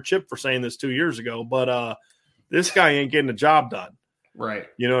fired Chip for saying this 2 years ago, but this guy ain't getting the job done. Right.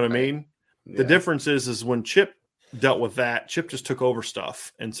 You know what I mean? Yeah. The difference is when Chip dealt with that, Chip just took over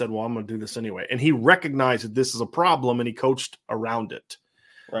stuff and said, well, I'm going to do this anyway. And he recognized that this is a problem and he coached around it.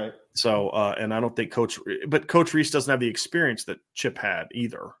 Right. So, and I don't think Coach Rees doesn't have the experience that Chip had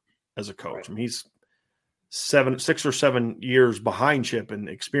either as a coach. Right. I mean, he's 6 or 7 years behind Chip in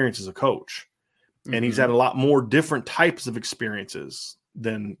experience as a coach. And he's had a lot more different types of experiences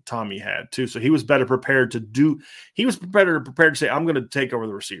than Tommy had too. So he was better prepared to say, I'm going to take over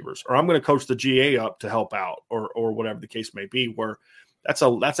the receivers, or I'm going to coach the GA up to help out, or whatever the case may be, where that's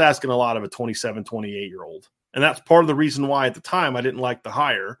asking a lot of a 27, 28-year-old. And that's part of the reason why at the time I didn't like the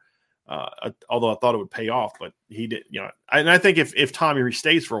hire, although I thought it would pay off, but he did, and I think if Tommy Rees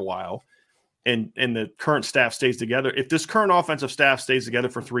stays for a while and the current staff stays together, if this current offensive staff stays together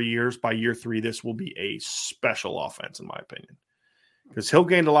for 3 years, by year 3, this will be a special offense, in my opinion. Because he'll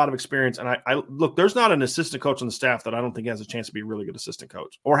gain a lot of experience. And I look, there's not an assistant coach on the staff that I don't think has a chance to be a really good assistant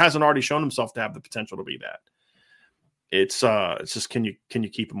coach, or hasn't already shown himself to have the potential to be that. It's just, can you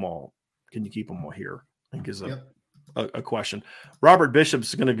keep them all? Can you keep them all here? I think is a question. Robert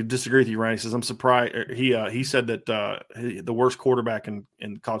Bishop's going to disagree with you, Ryan. He says, I'm surprised. He said that the worst quarterback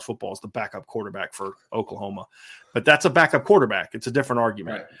in college football is the backup quarterback for Oklahoma. But that's a backup quarterback. It's a different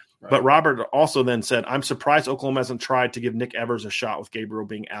argument. Right. But Robert also then said, I'm surprised Oklahoma hasn't tried to give Nick Evers a shot with Gabriel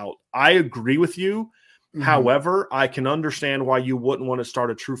being out. I agree with you. Mm-hmm. However, I can understand why you wouldn't want to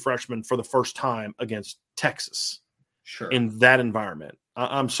start a true freshman for the first time against Texas in that environment.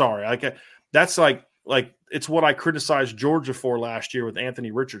 I'm sorry. That's like it's what I criticized Georgia for last year with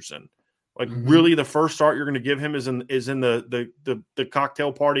Anthony Richardson. Really the first start you're going to give him is in the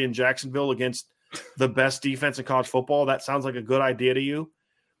cocktail party in Jacksonville against the best defense in college football. That sounds like a good idea to you.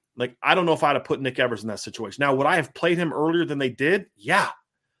 I don't know if I'd have put Nick Evers in that situation. Now, would I have played him earlier than they did? Yeah.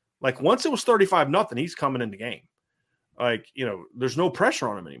 Once it was 35-0, he's coming in the game. There's no pressure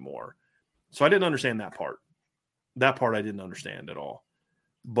on him anymore. So I didn't understand that part. That part I didn't understand at all.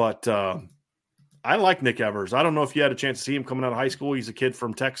 But I like Nick Evers. I don't know if you had a chance to see him coming out of high school. He's a kid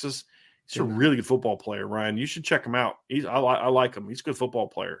from Texas. He's a really good football player, Ryan. You should check him out. I like him. He's a good football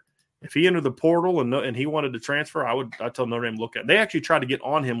player. If he entered the portal and he wanted to transfer, I'd tell Notre Dame to look at it. They actually tried to get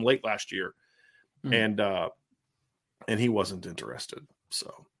on him late last year, and he wasn't interested.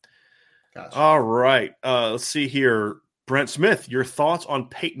 So, gotcha. All right. Let's see here. Brent Smith, your thoughts on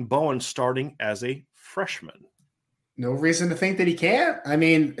Peyton Bowen starting as a freshman? No reason to think that he can't. I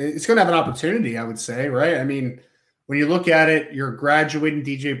mean, it's going to have an opportunity, I would say, right? I mean, when you look at it, you're graduating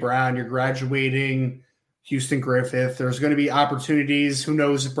DJ Brown, you're graduating Houston Griffith. There's going to be opportunities. Who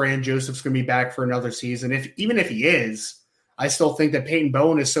knows if Brandon Joseph's going to be back for another season. Even if he is, I still think that Peyton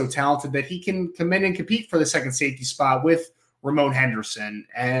Bowen is so talented that he can come in and compete for the second safety spot with Ramon Henderson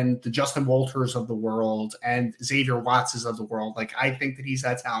and the Justin Walters of the world and Xavier Wattses of the world. I think that he's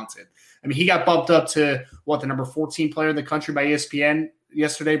that talented. I mean, he got bumped up to the number 14 player in the country by ESPN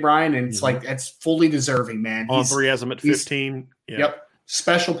yesterday, Brian. And it's that's fully deserving, man. On three has him at 15. Yeah. Yep.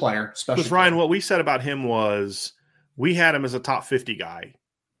 Special player. Because Ryan, what we said about him was we had him as a top 50 guy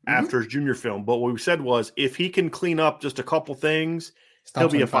after his junior film. But what we said was if he can clean up just a couple things, he'll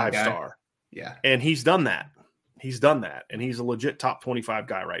be a 5-star. Yeah. And he's done that. And he's a legit top 25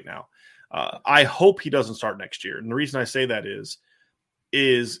 guy right now. I hope he doesn't start next year. And the reason I say that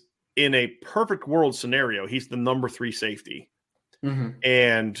is in a perfect world scenario, he's the number 3 safety.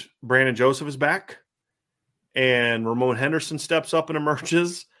 And Brandon Joseph is back. And Ramon Henderson steps up and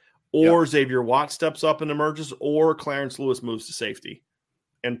emerges, or Xavier Watt steps up and emerges, or Clarence Lewis moves to safety.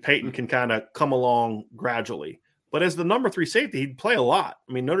 And Peyton can kind of come along gradually. But as the number 3 safety, he'd play a lot.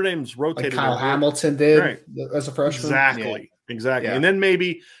 I mean, Notre Dame's rotated. Kyle Hamilton did as a freshman. Exactly. Yeah. And then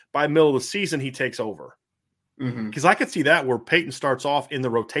maybe by middle of the season, he takes over. Because I could see that where Peyton starts off in the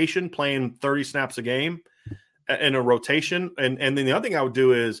rotation, playing 30 snaps a game in a rotation. And then the other thing I would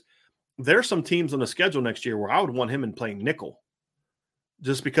do is there's some teams on the schedule next year where I would want him in playing nickel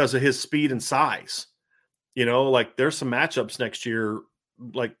just because of his speed and size. There's some matchups next year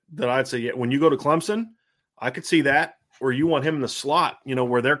that I'd say, when you go to Clemson, I could see that where you want him in the slot,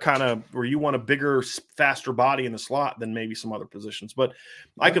 where they're where you want a bigger, faster body in the slot than maybe some other positions. But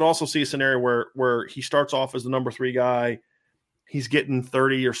I could also see a scenario where he starts off as the number 3 guy. He's getting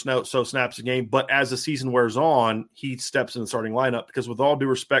 30 or so snaps a game. But as the season wears on, he steps in the starting lineup because with all due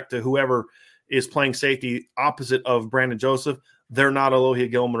respect to whoever is playing safety opposite of Brandon Joseph, they're not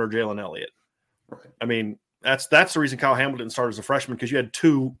Alohi Gilman or Jalen Elliott. Right. I mean, that's the reason Kyle Hamilton started as a freshman because you had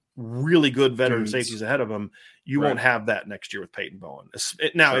 2 really good veteran safeties ahead of him. You won't have that next year with Peyton Bowen.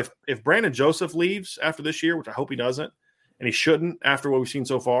 Now, if Brandon Joseph leaves after this year, which I hope he doesn't, and he shouldn't after what we've seen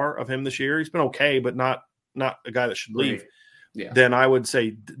so far of him this year, he's been okay, but not a guy that should leave. Right. Yeah. Then I would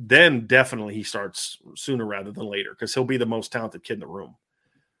say then definitely he starts sooner rather than later because he'll be the most talented kid in the room.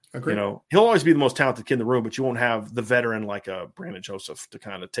 Agreed. He'll always be the most talented kid in the room, but you won't have the veteran like a Brandon Joseph to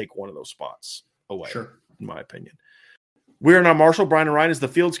kind of take one of those spots away, in my opinion. We're not Marshall. Brian and Ryan, is the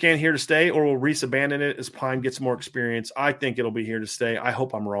field scan here to stay, or will Reese abandon it as Pine gets more experience? I think it'll be here to stay. I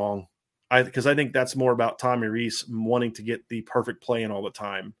hope I'm wrong. Because I think that's more about Tommy Reese wanting to get the perfect play in all the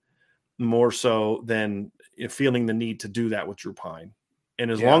time, more so than feeling the need to do that with Drew Pine.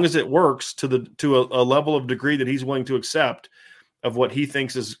 And as long as it works to a level of degree that he's willing to accept of what he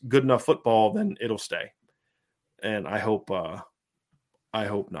thinks is good enough football, then it'll stay. And I hope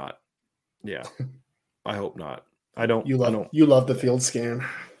not. Yeah, I hope not. You love the field scan.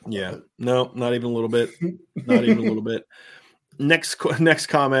 Yeah, no, not even a little bit. Not even a little bit. Next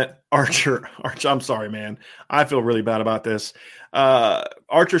comment, Archer. I'm sorry, man. I feel really bad about this.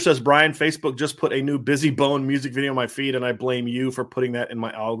 Archer says, Brian, Facebook just put a new Busy Bone music video on my feed, and I blame you for putting that in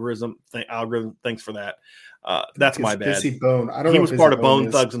my algorithm. Thanks for that. That's my bad. Busy Bone. I don't know. He was part of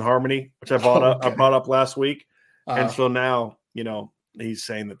Bone Thugs and Harmony, which I brought up last week, and so now he's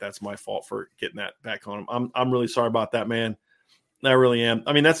saying that that's my fault for getting that back on him. I'm really sorry about that, man. I really am.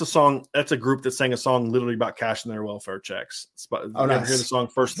 I mean, that's a group that sang a song literally about cashing their welfare checks. You ever hear the song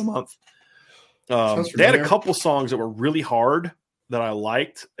First of the Month? They had a couple songs that were really hard that I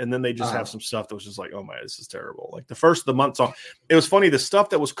liked, and then they just have some stuff that was just like, oh my, this is terrible. Like the First of the Month song. It was funny. The stuff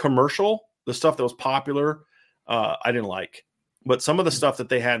that was commercial, the stuff that was popular, I didn't like. But some of the stuff that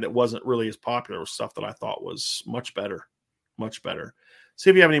they had that wasn't really as popular was stuff that I thought was much better. Much better. See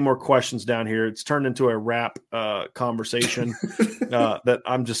if you have any more questions down here. It's turned into a rap conversation that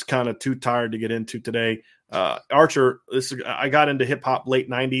I'm just kind of too tired to get into today. Archer, I got into hip hop late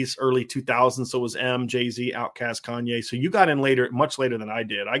 90s, early 2000s. So it was Jay-Z, Outkast, Kanye. So you got in much later than I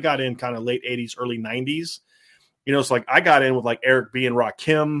did. I got in kind of late 80s, early 90s. You know, it's like I got in with like Eric B and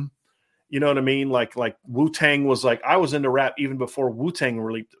Rakim. You know what I mean? Like Wu-Tang was like, I was into rap even before Wu-Tang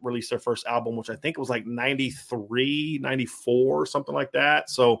released their first album, which I think was like 93, 94, something like that.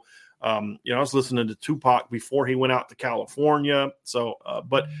 So, I was listening to Tupac before he went out to California. So,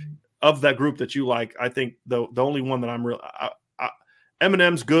 but of that group that you like, I think the only one that I'm real,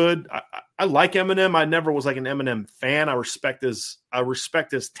 Eminem's good. I like Eminem. I never was like an Eminem fan. I respect his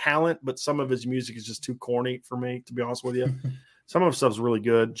talent, but some of his music is just too corny for me, to be honest with you. Some of the stuff's really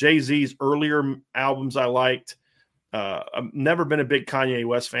good. Jay-Z's earlier albums I liked. I've never been a big Kanye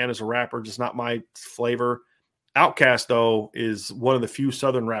West fan as a rapper, just not my flavor. Outkast, though, is one of the few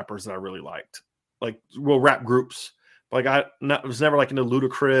Southern rappers that I really liked. Rap groups. Like I was never like into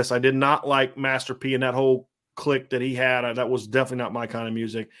Ludacris. I did not like Master P and that whole clique that he had. That was definitely not my kind of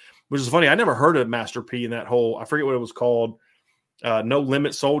music, which is funny. I never heard of Master P and that whole, I forget what it was called. No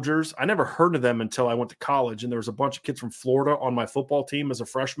Limit Soldiers. I never heard of them until I went to college, and there was a bunch of kids from Florida on my football team as a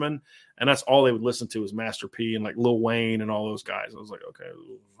freshman, and that's all they would listen to was Master P and like Lil Wayne and all those guys. I was like, okay,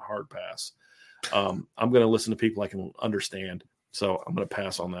 hard pass. I'm going to listen to people I can understand, so I'm going to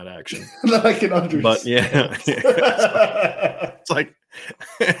pass on that action. I can understand. But yeah. It's like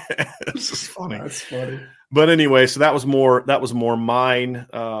it's just funny. That's funny. But anyway, so that was more mine.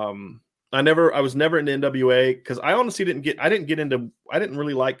 I was never into NWA because I honestly didn't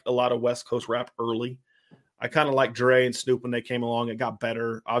really like a lot of West Coast rap early. I kind of liked Dre and Snoop when they came along. It got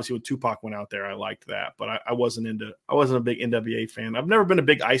better. Obviously, when Tupac went out there, I liked that, but I wasn't a big NWA fan. I've never been a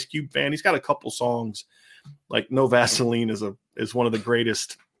big Ice Cube fan. He's got a couple songs like No Vaseline is one of the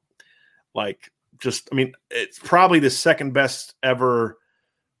greatest. It's probably the second best ever.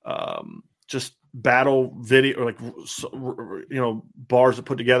 Just battle video, or bars that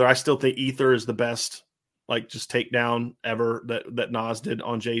put together. I still think Ether is the best, just takedown ever that Nas did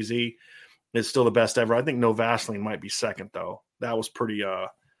on Jay-Z is still the best ever. I think No Vaseline might be second though. That was pretty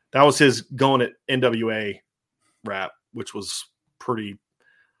that was his going at NWA rap, which was pretty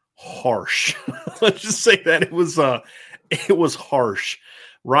harsh. Let's just say that it was harsh.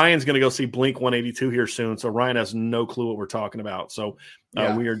 Ryan's going to go see Blink 182 here soon, so Ryan has no clue what we're talking about. So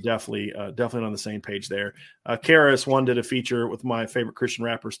we are definitely on the same page there. KRS-One did a feature with my favorite Christian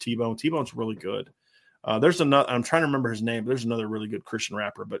rappers, T-Bone. T-Bone's really good. There's another. I'm trying to remember his name. But there's another really good Christian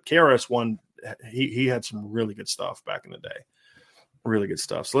rapper, but KRS-One, he had some really good stuff back in the day. Really good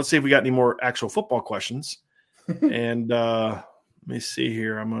stuff. So let's see if we got any more actual football questions. And let me see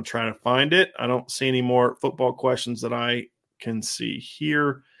here. I'm going to try to find it. I don't see any more football questions that I can see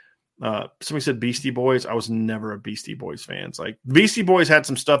here. Somebody said Beastie Boys. I was never a Beastie Boys fan. Like Beastie Boys had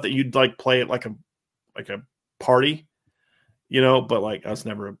some stuff that you'd like play at like a party, but like I was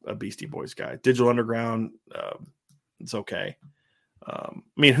never a Beastie Boys guy. Digital Underground, it's okay.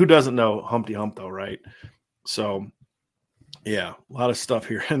 Who doesn't know Humpty Hump though, right? So yeah, a lot of stuff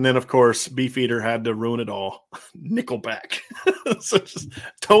here. And then of course Beefeater had to ruin it all. Nickelback. So just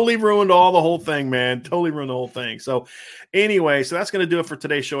totally ruined the whole thing, man. Totally ruined the whole thing. So anyway, so that's going to do it for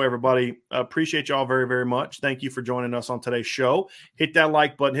today's show, everybody. Appreciate y'all very, very much. Thank you for joining us on today's show. Hit that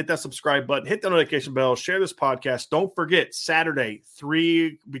like button, hit that subscribe button, hit the notification bell, share this podcast. Don't forget, Saturday,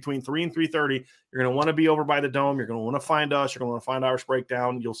 between 3 and 3:30, you're going to want to be over by the Dome. You're going to want to find us. You're going to want to find Irish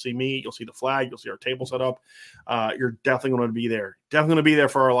Breakdown. You'll see me. You'll see the flag. You'll see our table set up. You're definitely going to be there. Definitely going to be there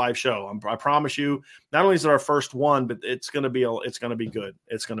for our live show. I promise you. Not only is it our first one, but it's going to be good. It's going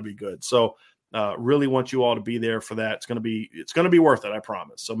to be good. So really want you all to be there for that. It's going to be worth it. I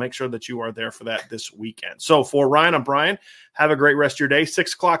promise. So make sure that you are there for that this weekend. So for Ryan, I'm Brian. Have a great rest of your day.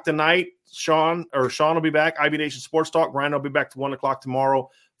 6:00 tonight. Sean will be back. IB Nation Sports Talk. Ryan will be back to 1:00 tomorrow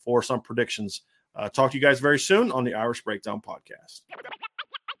for some predictions. Talk to you guys very soon on the Irish Breakdown podcast.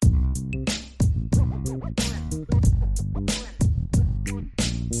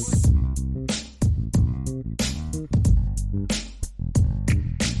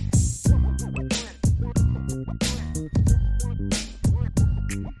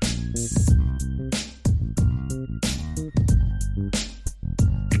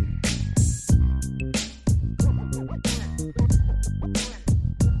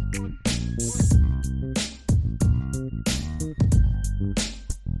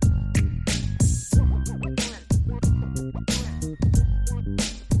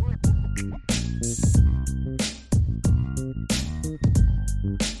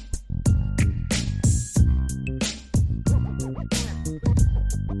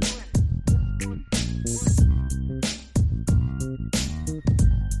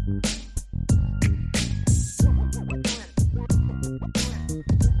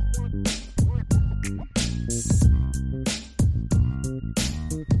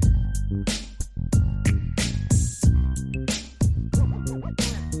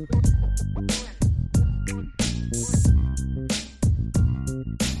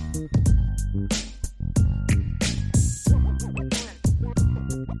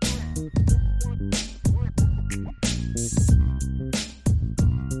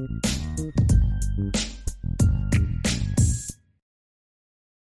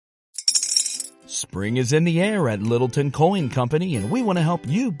 Spring is in the air at Littleton Coin Company, and we want to help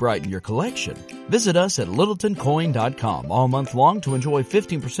you brighten your collection. Visit us at littletoncoin.com all month long to enjoy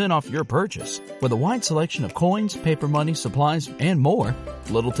 15% off your purchase. With a wide selection of coins, paper money, supplies, and more,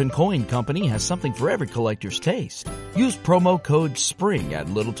 Littleton Coin Company has something for every collector's taste. Use promo code SPRING at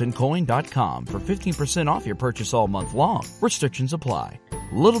littletoncoin.com for 15% off your purchase all month long. Restrictions apply.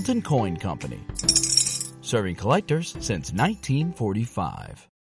 Littleton Coin Company. Serving collectors since 1945.